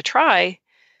 and I'm going to try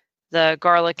the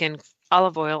garlic and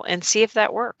olive oil and see if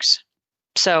that works.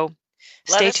 So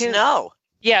stay tuned. Let us know.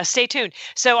 Yeah, stay tuned.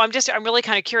 So I'm really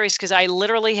kind of curious, because I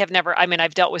literally have never,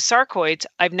 I've dealt with sarcoids.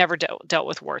 I've never dealt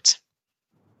with warts.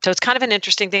 So it's kind of an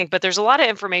interesting thing, but there's a lot of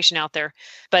information out there.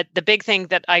 But the big thing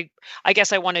that I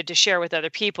guess I wanted to share with other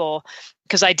people,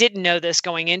 because I didn't know this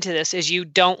going into this, is you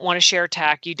don't want to share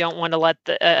tack. You don't want to let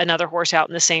another horse out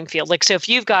in the same field. Like, so if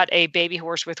you've got a baby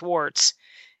horse with warts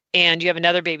and you have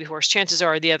another baby horse, chances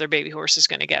are the other baby horse is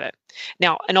going to get it.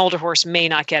 Now, an older horse may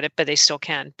not get it, but they still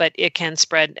can. But it can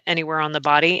spread anywhere on the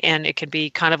body, and it can be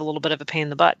kind of a little bit of a pain in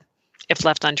the butt if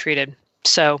left untreated.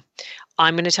 So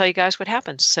I'm going to tell you guys what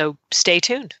happens. So stay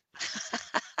tuned.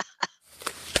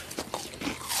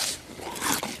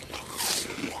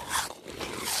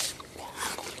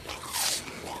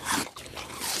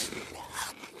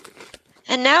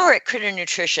 And now we're at Critter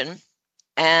Nutrition,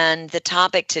 and the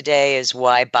topic today is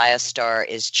why BioStar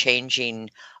is changing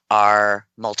our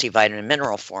multivitamin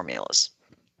mineral formulas.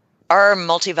 Our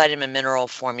multivitamin mineral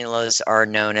formulas are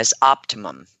known as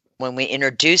Optimum. When we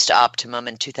introduced Optimum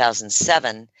in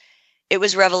 2007, it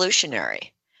was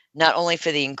revolutionary, not only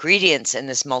for the ingredients in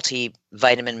this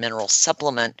multivitamin mineral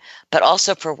supplement, but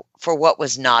also for what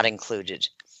was not included.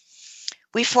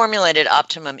 We formulated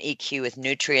Optimum EQ with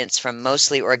nutrients from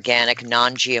mostly organic,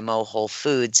 non-GMO whole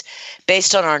foods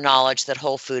based on our knowledge that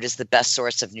whole food is the best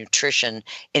source of nutrition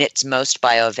in its most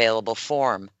bioavailable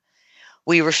form.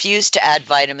 We refused to add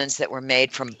vitamins that were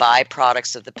made from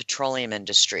byproducts of the petroleum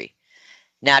industry.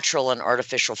 Natural and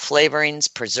artificial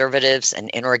flavorings, preservatives, and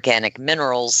inorganic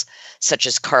minerals, such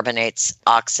as carbonates,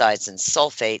 oxides, and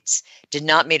sulfates, did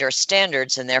not meet our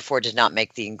standards and therefore did not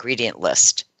make the ingredient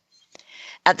list.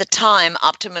 At the time,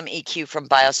 Optimum EQ from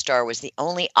BioStar was the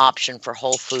only option for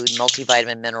whole food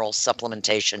multivitamin mineral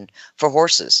supplementation for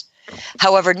horses.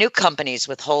 However, new companies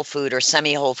with whole food or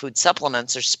semi-whole food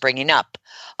supplements are springing up,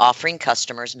 offering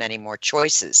customers many more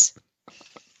choices.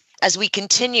 As we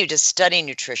continue to study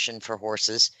nutrition for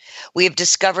horses, we have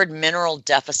discovered mineral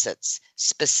deficits,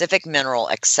 specific mineral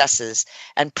excesses,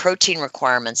 and protein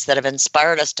requirements that have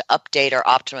inspired us to update our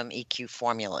Optimum EQ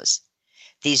formulas.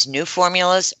 These new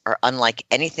formulas are unlike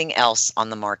anything else on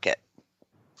the market.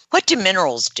 What do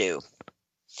minerals do?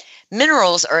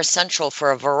 Minerals are essential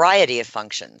for a variety of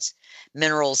functions.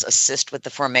 Minerals assist with the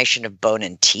formation of bone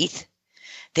and teeth.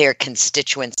 They are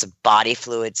constituents of body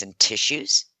fluids and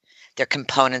tissues. They're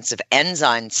components of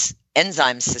enzyme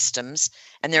systems,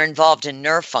 and they're involved in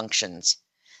nerve functions.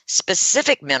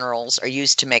 Specific minerals are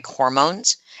used to make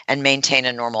hormones and maintain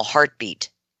a normal heartbeat.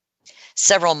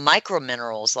 Several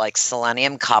microminerals like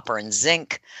selenium, copper, and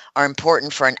zinc are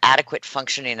important for an adequate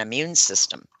functioning immune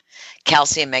system.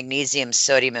 Calcium, magnesium,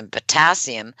 sodium, and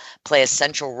potassium play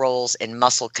essential roles in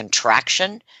muscle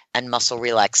contraction and muscle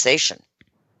relaxation.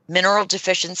 Mineral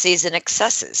deficiencies and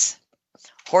excesses.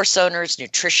 Horse owners,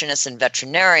 nutritionists, and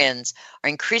veterinarians are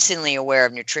increasingly aware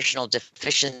of nutritional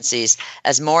deficiencies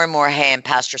as more and more hay and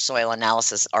pasture soil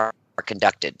analysis are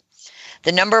conducted.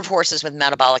 The number of horses with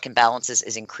metabolic imbalances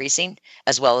is increasing,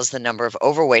 as well as the number of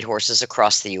overweight horses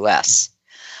across the U.S.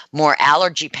 More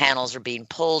allergy panels are being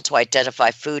pulled to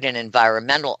identify food and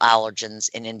environmental allergens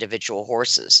in individual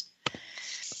horses.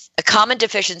 A common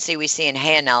deficiency we see in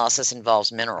hay analysis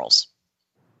involves minerals.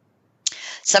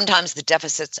 Sometimes the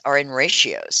deficits are in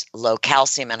ratios, low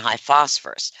calcium and high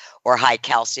phosphorus, or high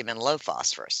calcium and low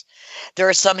phosphorus. There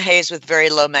are some hays with very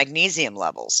low magnesium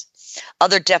levels.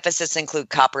 Other deficits include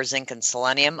copper, zinc, and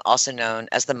selenium, also known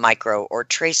as the micro or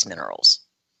trace minerals.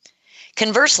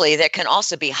 Conversely, there can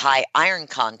also be high iron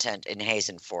content in hays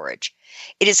and forage.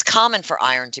 It is common for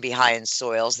iron to be high in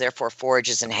soils, therefore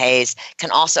forages and hays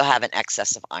can also have an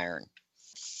excess of iron.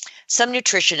 Some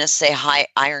nutritionists say high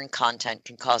iron content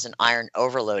can cause an iron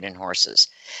overload in horses.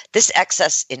 This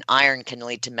excess in iron can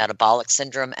lead to metabolic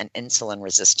syndrome and insulin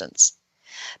resistance.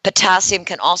 Potassium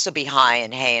can also be high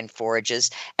in hay and forages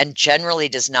and generally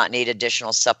does not need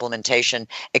additional supplementation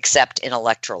except in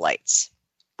electrolytes.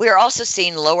 We are also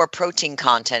seeing lower protein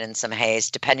content in some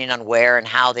hays depending on where and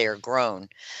how they are grown.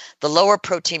 The lower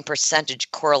protein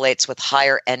percentage correlates with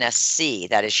higher NSC,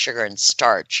 that is sugar and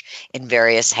starch, in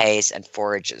various hays and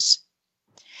forages.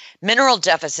 Mineral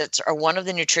deficits are one of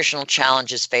the nutritional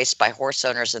challenges faced by horse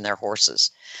owners and their horses.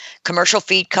 Commercial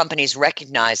feed companies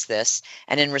recognize this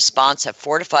and in response have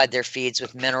fortified their feeds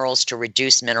with minerals to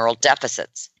reduce mineral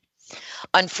deficits.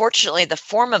 Unfortunately, the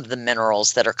form of the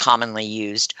minerals that are commonly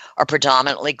used are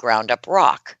predominantly ground up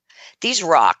rock. These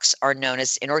rocks are known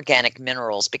as inorganic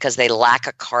minerals because they lack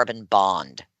a carbon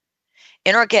bond.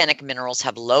 Inorganic minerals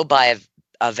have low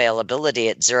bioavailability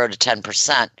at 0 to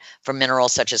 10% for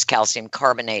minerals such as calcium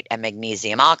carbonate and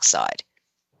magnesium oxide.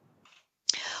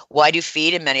 Why do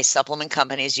feed and many supplement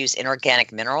companies use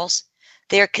inorganic minerals?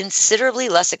 They are considerably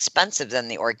less expensive than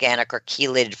the organic or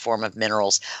chelated form of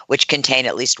minerals, which contain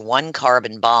at least one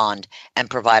carbon bond and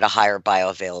provide a higher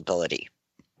bioavailability.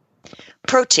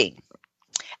 Protein.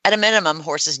 At a minimum,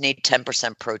 horses need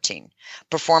 10% protein.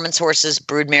 Performance horses,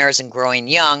 broodmares, and growing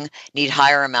young need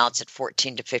higher amounts at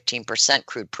 14 to 15%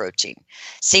 crude protein.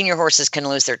 Senior horses can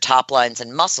lose their top lines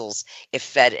and muscles if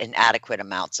fed inadequate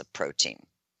amounts of protein.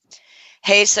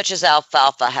 Hays such as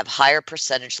alfalfa have higher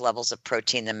percentage levels of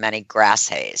protein than many grass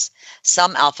hays.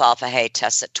 Some alfalfa hay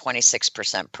tests at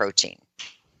 26% protein.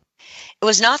 It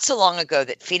was not so long ago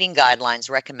that feeding guidelines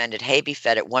recommended hay be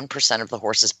fed at 1% of the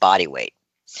horse's body weight.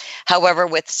 However,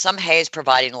 with some hays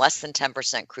providing less than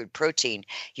 10% crude protein,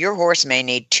 your horse may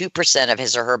need 2% of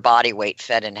his or her body weight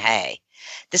fed in hay.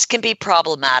 This can be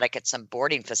problematic at some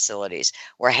boarding facilities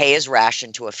where hay is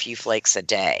rationed to a few flakes a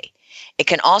day. It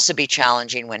can also be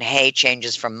challenging when hay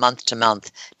changes from month to month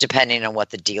depending on what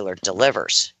the dealer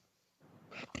delivers.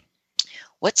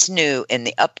 What's new in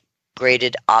the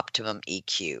upgraded Optimum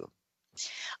EQ?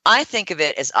 I think of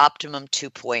it as Optimum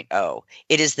 2.0.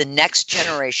 It is the next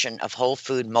generation of whole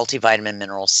food multivitamin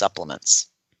mineral supplements.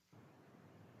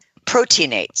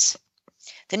 Proteinates.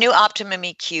 The new Optimum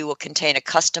EQ will contain a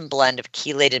custom blend of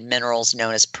chelated minerals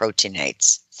known as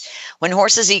proteinates. When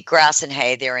horses eat grass and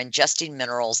hay, they are ingesting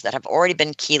minerals that have already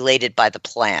been chelated by the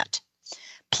plant.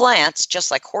 Plants,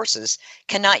 just like horses,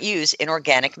 cannot use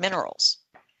inorganic minerals.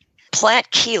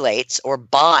 Plant chelates or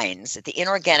binds the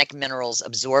inorganic minerals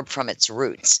absorbed from its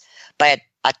roots by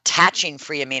attaching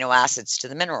free amino acids to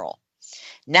the mineral.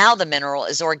 Now the mineral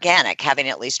is organic, having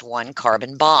at least one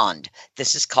carbon bond.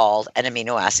 This is called an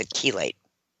amino acid chelate.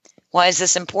 Why is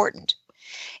this important?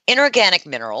 Inorganic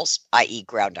minerals, i.e.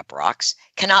 ground up rocks,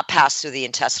 cannot pass through the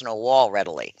intestinal wall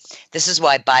readily. This is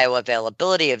why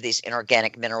bioavailability of these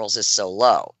inorganic minerals is so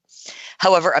low.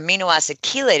 However, amino acid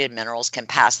chelated minerals can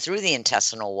pass through the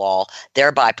intestinal wall,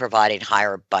 thereby providing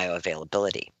higher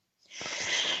bioavailability.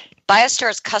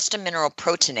 BioStar's custom mineral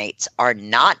proteinates are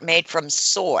not made from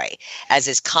soy, as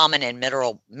is common in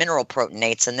mineral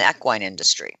proteinates in the equine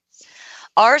industry.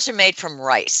 Ours are made from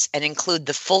rice and include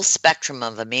the full spectrum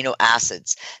of amino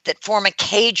acids that form a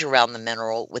cage around the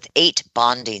mineral with 8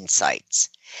 bonding sites.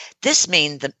 This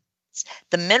means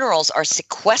the minerals are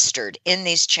sequestered in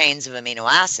these chains of amino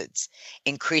acids,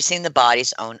 increasing the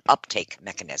body's own uptake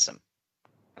mechanism.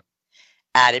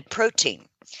 Added protein.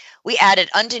 We added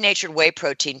undenatured whey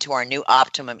protein to our new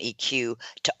Optimum EQ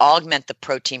to augment the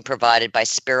protein provided by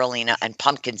spirulina and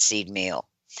pumpkin seed meal.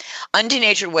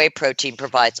 Undenatured whey protein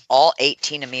provides all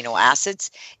 18 amino acids,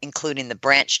 including the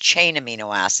branched chain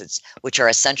amino acids, which are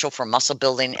essential for muscle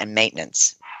building and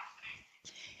maintenance.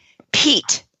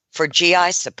 Peat for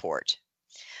GI support.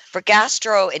 For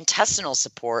gastrointestinal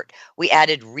support, we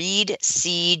added reed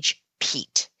siege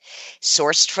peat,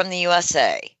 sourced from the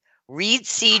USA. Reed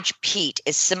siege peat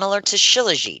is similar to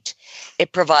shilajit.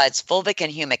 It provides fulvic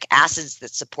and humic acids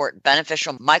that support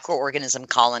beneficial microorganism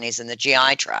colonies in the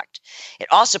GI tract. It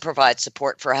also provides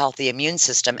support for a healthy immune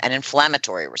system and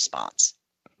inflammatory response.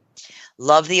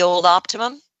 Love the old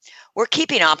Optimum? We're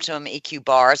keeping Optimum EQ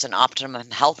bars and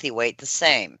Optimum Healthy Weight the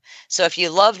same. So if you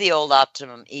love the old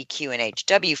Optimum EQ and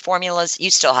HW formulas, you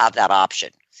still have that option.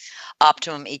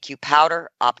 Optimum EQ Powder,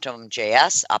 Optimum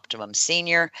JS, Optimum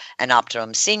Senior, and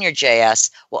Optimum Senior JS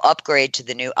will upgrade to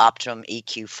the new Optimum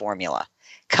EQ formula,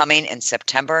 coming in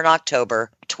September and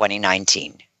October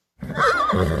 2019.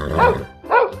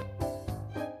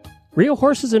 Real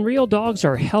horses and real dogs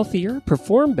are healthier,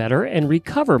 perform better, and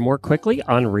recover more quickly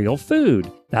on real food.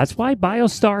 That's why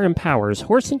BioStar empowers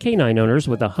horse and canine owners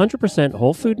with 100%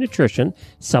 whole food nutrition,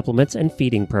 supplements, and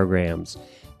feeding programs.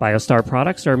 BioStar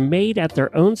products are made at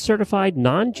their own certified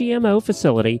non-GMO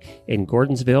facility in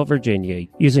Gordonsville, Virginia,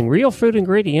 using real food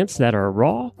ingredients that are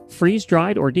raw,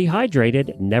 freeze-dried, or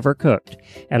dehydrated, never cooked,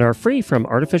 and are free from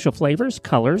artificial flavors,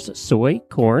 colors, soy,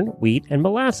 corn, wheat, and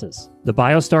molasses. The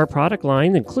BioStar product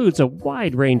line includes a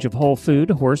wide range of whole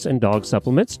food, horse and dog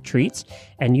supplements, treats,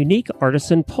 and unique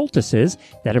artisan poultices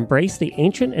that embrace the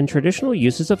ancient and traditional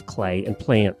uses of clay and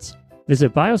plants.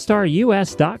 Visit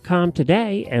biostarus.com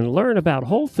today and learn about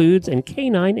whole foods and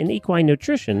canine and equine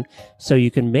nutrition so you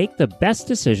can make the best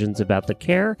decisions about the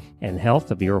care and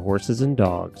health of your horses and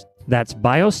dogs. That's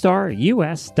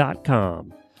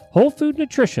biostarus.com. Whole food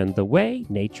nutrition the way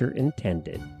nature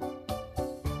intended.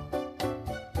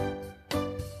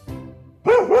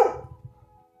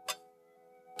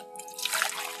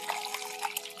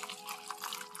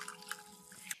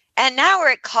 And now we're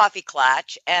at Coffee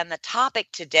Klatch, and the topic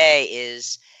today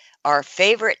is our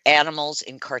favorite animals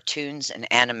in cartoons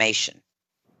and animation.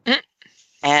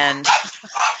 And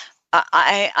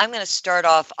I'm going to start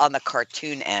off on the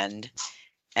cartoon end,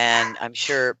 and I'm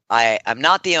sure I'm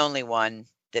not the only one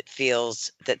that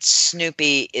feels that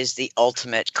Snoopy is the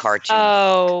ultimate cartoon.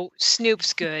 Oh,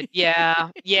 Snoop's good. Yeah.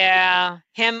 Yeah.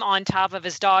 Him on top of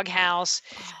his doghouse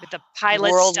with the pilot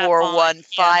World stuff War on. One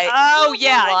fight. Oh,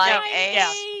 yeah. Flying No,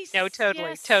 Ace. yeah. No, totally.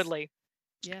 Yes. Totally.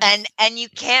 Yes. And you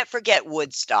can't forget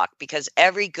Woodstock, because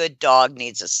every good dog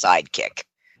needs a sidekick.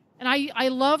 And I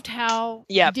loved how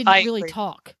Yep, they I didn't really agree.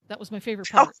 talk. That was my favorite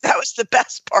Oh, part. that was the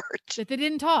best part. That they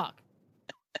didn't talk.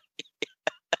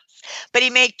 But he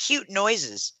made cute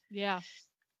noises. Yeah.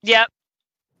 Yep.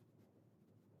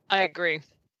 I agree.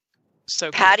 So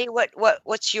good. Patty,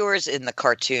 what's yours in the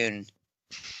cartoon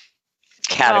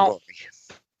category?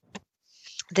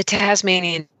 The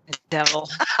Tasmanian Devil.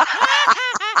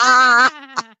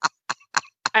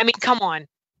 I mean, come on.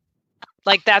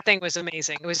 Like, that thing was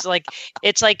amazing. It was like,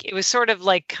 it was sort of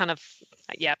like kind of,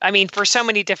 yeah. I mean, for so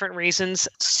many different reasons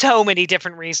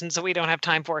that we don't have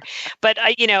time for. But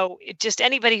just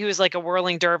anybody who is like a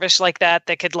whirling dervish like that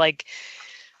could, like,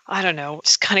 I don't know,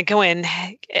 just kind of go in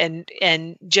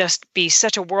and just be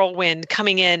such a whirlwind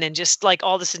coming in and just like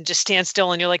all this and just stand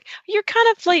still. And you're like, you're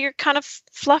kind of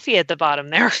fluffy at the bottom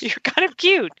there. You're kind of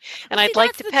cute. And See, I'd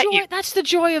like to that's the pet joy, you. That's the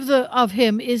joy of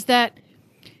him, is that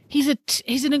he's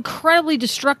an incredibly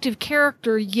destructive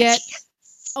character, yet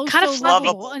Kind of so lovable.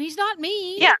 lovable. And he's not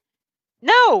mean. Yeah.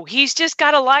 No, he's just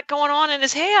got a lot going on in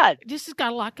his head. This has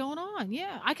got a lot going on.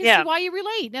 Yeah. I can Yeah. see why you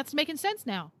relate. That's making sense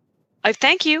now. I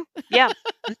thank you. Yeah.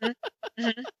 Mhm.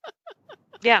 Mhm.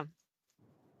 Yeah.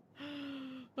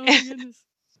 Oh my goodness.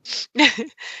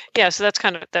 Yeah, so that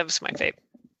was my favorite.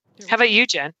 How about you,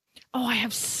 Jen? Oh, I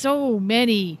have so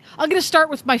many. I'm going to start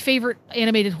with my favorite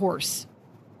animated horse.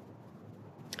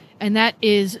 And that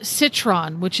is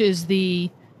Citron, which is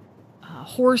the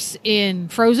horse in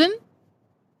Frozen.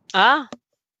 Ah,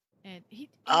 And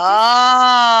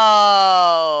Oh,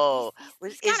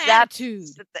 he's is got that attitude.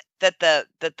 that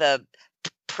the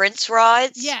prince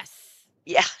rides? Yes.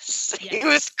 Yes, he Yes.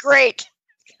 was great.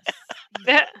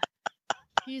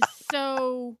 He's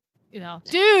so,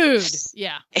 dude.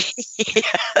 Yeah.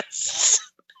 Yes.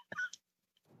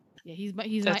 Yeah, he's my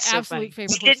That's so absolute funny.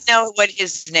 favorite We horse. didn't know what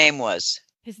his name was.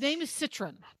 His name is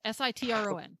Citron.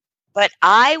 Citron. But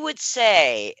I would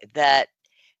say that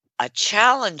a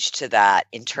challenge to that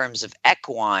in terms of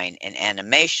equine and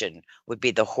animation would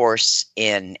be the horse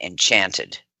in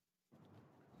Enchanted,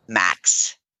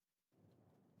 Max.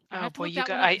 I Oh have to boy, look you that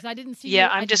got. one up 'cause I didn't see Yeah,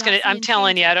 it. I I'm did just not gonna. see I'm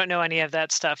telling you, I Enchanted. don't know any of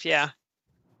that stuff. Yeah.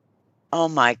 Oh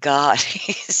my God.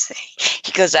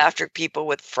 He goes after people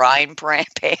with frying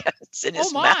pans in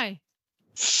his mouth. my.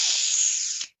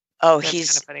 Oh,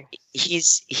 That's kind of funny.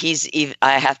 he's even,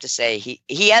 I have to say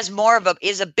he has more of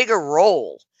a bigger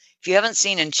role. If you haven't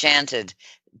seen Enchanted,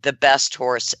 the best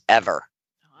horse ever.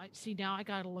 See, now I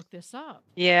got to look this up.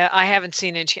 Yeah, I haven't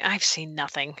seen it. I've seen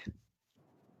nothing.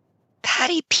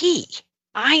 Patty P.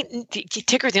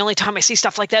 Ticker, the only time I see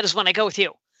stuff like that is when I go with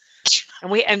you.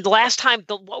 And the last time,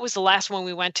 what was the last one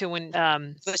we went to when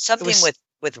It was something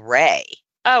with Ray.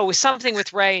 Oh, it was something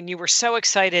with Ray, and you were so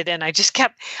excited, and I just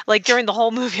kept, like, during the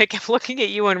whole movie, I kept looking at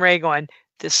you and Ray going,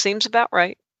 this seems about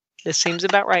right. This seems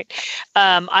about right.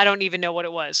 I don't even know what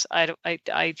it was. I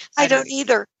don't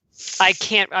either. I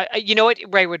can't. You know what?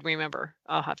 Ray would remember.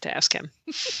 I'll have to ask him.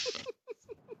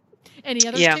 Any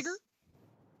others, Yeah.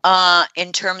 Tigger?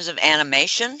 In terms of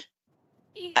animation,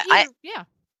 Yeah.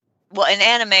 well, in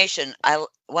animation,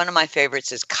 one of my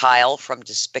favorites is Kyle from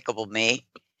Despicable Me.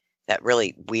 That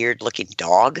really weird looking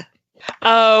dog.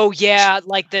 Oh yeah,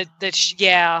 like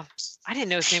yeah. I didn't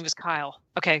know his name was Kyle.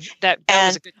 Okay, that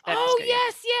was a good. That was good.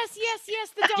 Yes.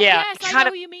 The dog. Yeah, Yes, I kind know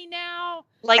of- who you mean now.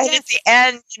 Like And at the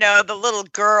end, the little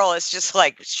girl is just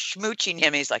like schmooching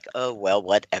him. He's like, "Oh well,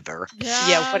 whatever."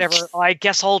 yeah, whatever. Yes. I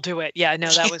guess I'll do it. Yeah, no,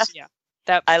 that was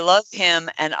That I love him,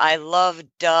 and I love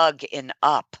Doug in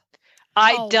Up.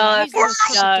 Oh, Doug. he's the most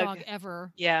perfect Doug. dog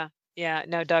ever. Yeah.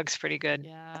 No, Doug's pretty good.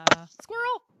 Yeah.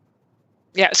 Squirrel.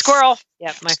 Yeah, Squirrel.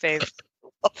 Yeah, my fave.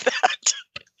 Love that.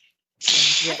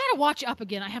 Yeah. I gotta watch Up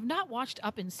again. I have not watched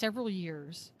Up in several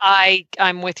years.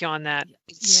 I'm with you on that.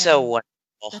 It's so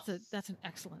wonderful. That's an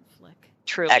excellent flick.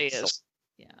 Truly Excellent. is.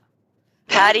 Yeah.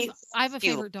 Patty, I have a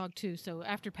you- favorite dog too. So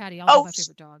after Patty, I'll Oh, do my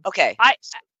favorite dog. okay.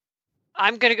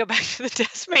 I'm gonna go back to the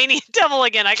Tasmanian Devil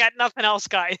again. I got nothing else,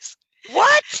 guys.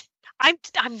 What? I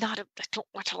don't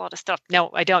watch a lot of stuff.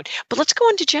 No, I don't. But let's go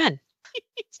on to Jen.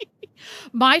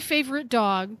 My favorite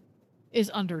dog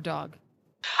is Underdog.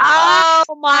 Oh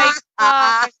my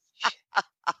Ah, god.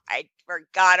 I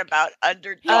forgot about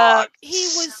Underdog. He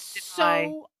was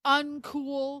so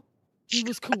uncool. He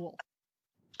was cool.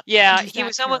 Yeah, He's he that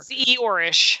was almost character.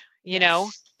 Eeyore-ish, you know?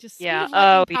 Just Yeah. speed of lightning,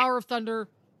 Oh, yeah. power of thunder.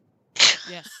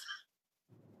 Yes.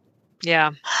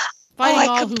 Yeah. Fighting I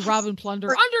all who completely rob and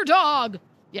plunder. Underdog.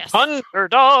 Yes.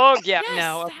 Underdog. Yeah, Yes,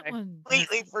 no, that okay. one.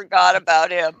 Completely forgot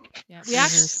about him. Yeah.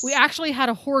 We actually had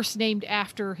a horse named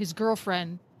after his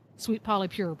girlfriend, Sweet Polly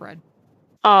Purebred.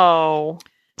 Oh.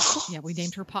 Yeah, we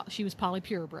named her. She was Polly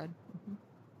Purebred.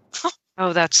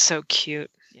 Oh, that's so cute.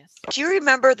 Yes. Do you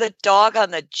remember the dog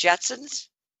on the Jetsons?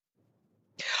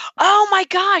 Oh my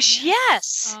gosh,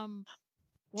 yes.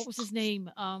 What was his name?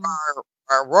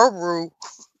 Ruru.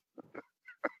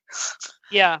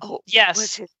 Yeah. Oh, Yes.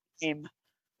 what's his name?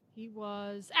 He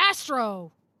was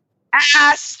Astro.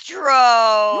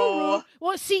 Astro.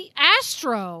 Well, see,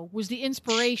 Astro was the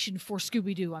inspiration for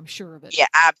Scooby-Doo. I'm sure of it. Yeah,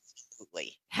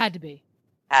 absolutely. Had to be.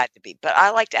 Had to be. But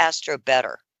I liked Astro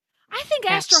better. I think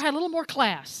Astro had a little more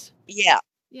class. Yeah.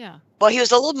 Yeah. Well, he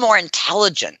was a little more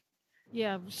intelligent.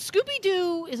 Yeah.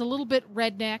 Scooby-Doo is a little bit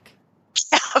redneck.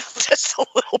 Just a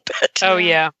little bit. Oh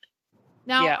yeah.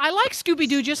 Now, Yeah. I like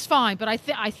Scooby-Doo just fine, but I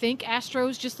think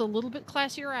Astro's just a little bit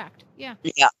classier act. Yeah.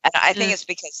 Yeah. And I think it's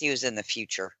because he was in the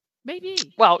future. Maybe.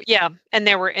 Well, yeah, and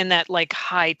they were in that like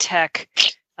high tech,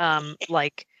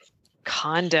 like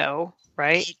condo,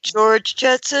 right? George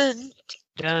Jetson.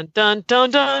 Dun dun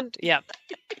dun dun. Yeah,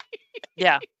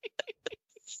 yeah.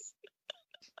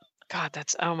 God,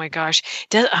 that's oh my gosh.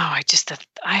 I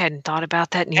hadn't thought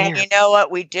about that in And years. you know what?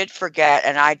 We did forget,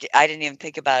 and I didn't even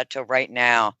think about it till right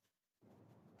now.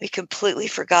 We completely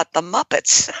forgot the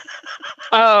Muppets.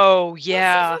 Oh Well,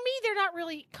 yeah, see, for me, they're not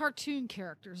really cartoon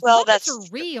characters. The Well, Muppets that's- are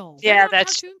real. Yeah, They're not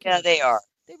that's- cartoon Yeah, they characters. are.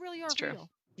 They really are That's true. real.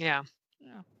 yeah.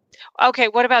 Yeah. Okay,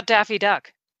 what about Daffy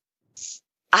Duck?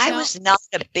 I Now- was not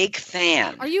a big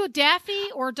fan. Are you a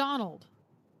Daffy or a Donald?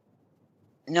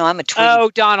 No, I'm a Tweety. Oh,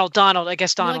 Donald. I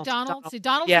guess You Donald. like Donald? See,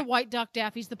 Donald's Yeah. the white duck.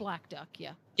 Daffy's the black duck.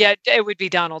 Yeah. Yeah, it would be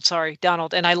Donald. Sorry,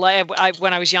 Donald. And I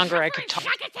when I was younger, I could talk.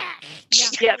 Yeah.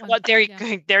 Yeah, that well, one. there you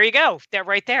Yeah. there you go. They're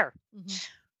right there. Mhm.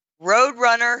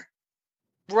 Roadrunner.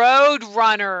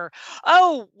 Roadrunner.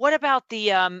 Oh, what about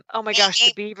the oh my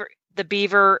gosh, the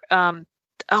beaver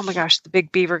oh my gosh, the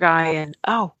big beaver guy and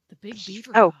The big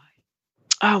beaver Oh. guy.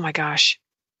 oh my gosh.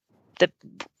 The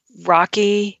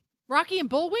Rocky. Rocky and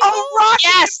Bullwinkle? Oh, Rocky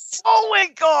Yes.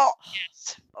 Bullwinkle.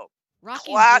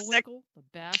 Rocky classic. and Bullwinkle, the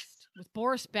best. With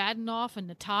Boris Badenoff and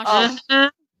Natasha.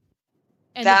 Mhm.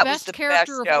 and that the was best the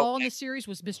character best of show. all in the series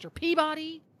was Mr.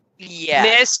 Peabody. Yeah.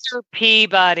 Mr.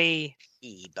 Peabody.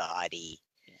 Peabody.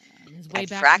 And his And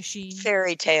Wayback Fractured Machine.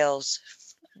 Fairy Tales.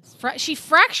 She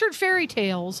fractured fairy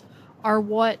tales are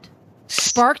what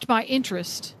sparked my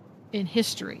interest in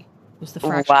history. Was the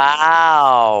fractured.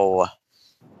 Wow.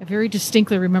 I very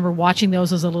distinctly remember watching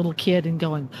those as a little kid and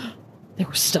going, there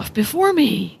was stuff before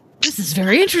me. This is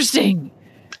very interesting.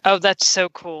 Oh, that's so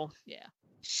cool. Yeah.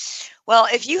 Well,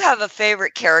 if you have a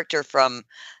favorite character from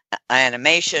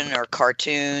animation or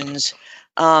cartoons,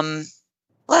 let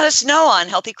us know on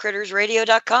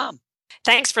healthycrittersradio.com.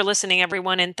 Thanks for listening,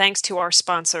 everyone, and thanks to our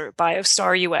sponsor,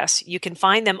 BioStar US. You can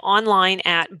find them online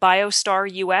at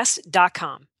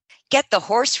biostarus.com. Get the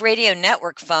Horse Radio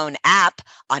Network phone app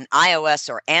on iOS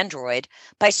or Android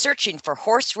by searching for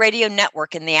Horse Radio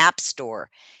Network in the App Store.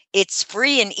 It's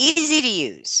free and easy to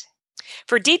use.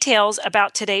 For details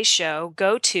about today's show,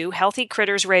 go to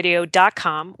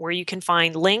healthycrittersradio.com, where you can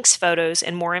find links, photos,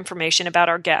 and more information about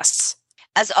our guests.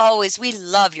 As always, we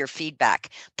love your feedback.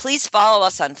 Please follow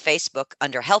us on Facebook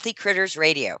under Healthy Critters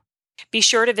Radio. Be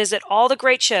sure to visit all the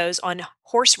great shows on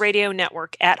Horse Radio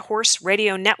Network at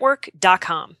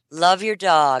horseradionetwork.com. Love your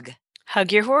dog.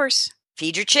 Hug your horse.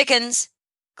 Feed your chickens.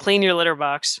 Clean your litter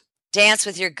box. Dance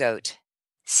with your goat.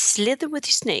 Slither with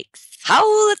your snakes.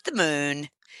 Howl at the moon.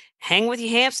 Hang with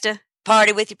your hamster.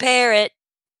 Party with your parrot.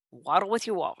 Waddle with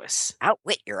your walrus.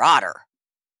 Outwit your otter.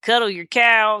 Cuddle your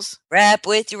cows. Rap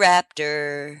with your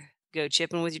raptor. Go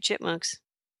chipping with your chipmunks.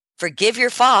 Forgive your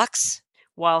fox.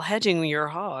 While hedging your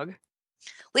hog.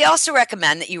 We also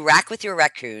recommend that you rack with your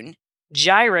raccoon.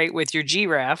 Gyrate with your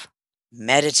giraffe.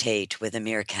 Meditate with a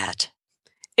meerkat.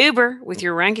 Uber with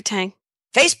your orangutan.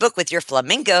 Facebook with your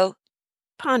flamingo.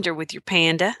 Ponder with your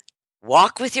panda.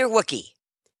 Walk with your Wookiee.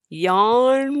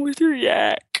 Yawn with your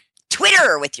yak.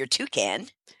 Twitter with your toucan.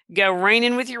 Go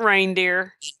raining with your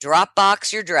reindeer.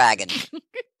 Dropbox your dragon.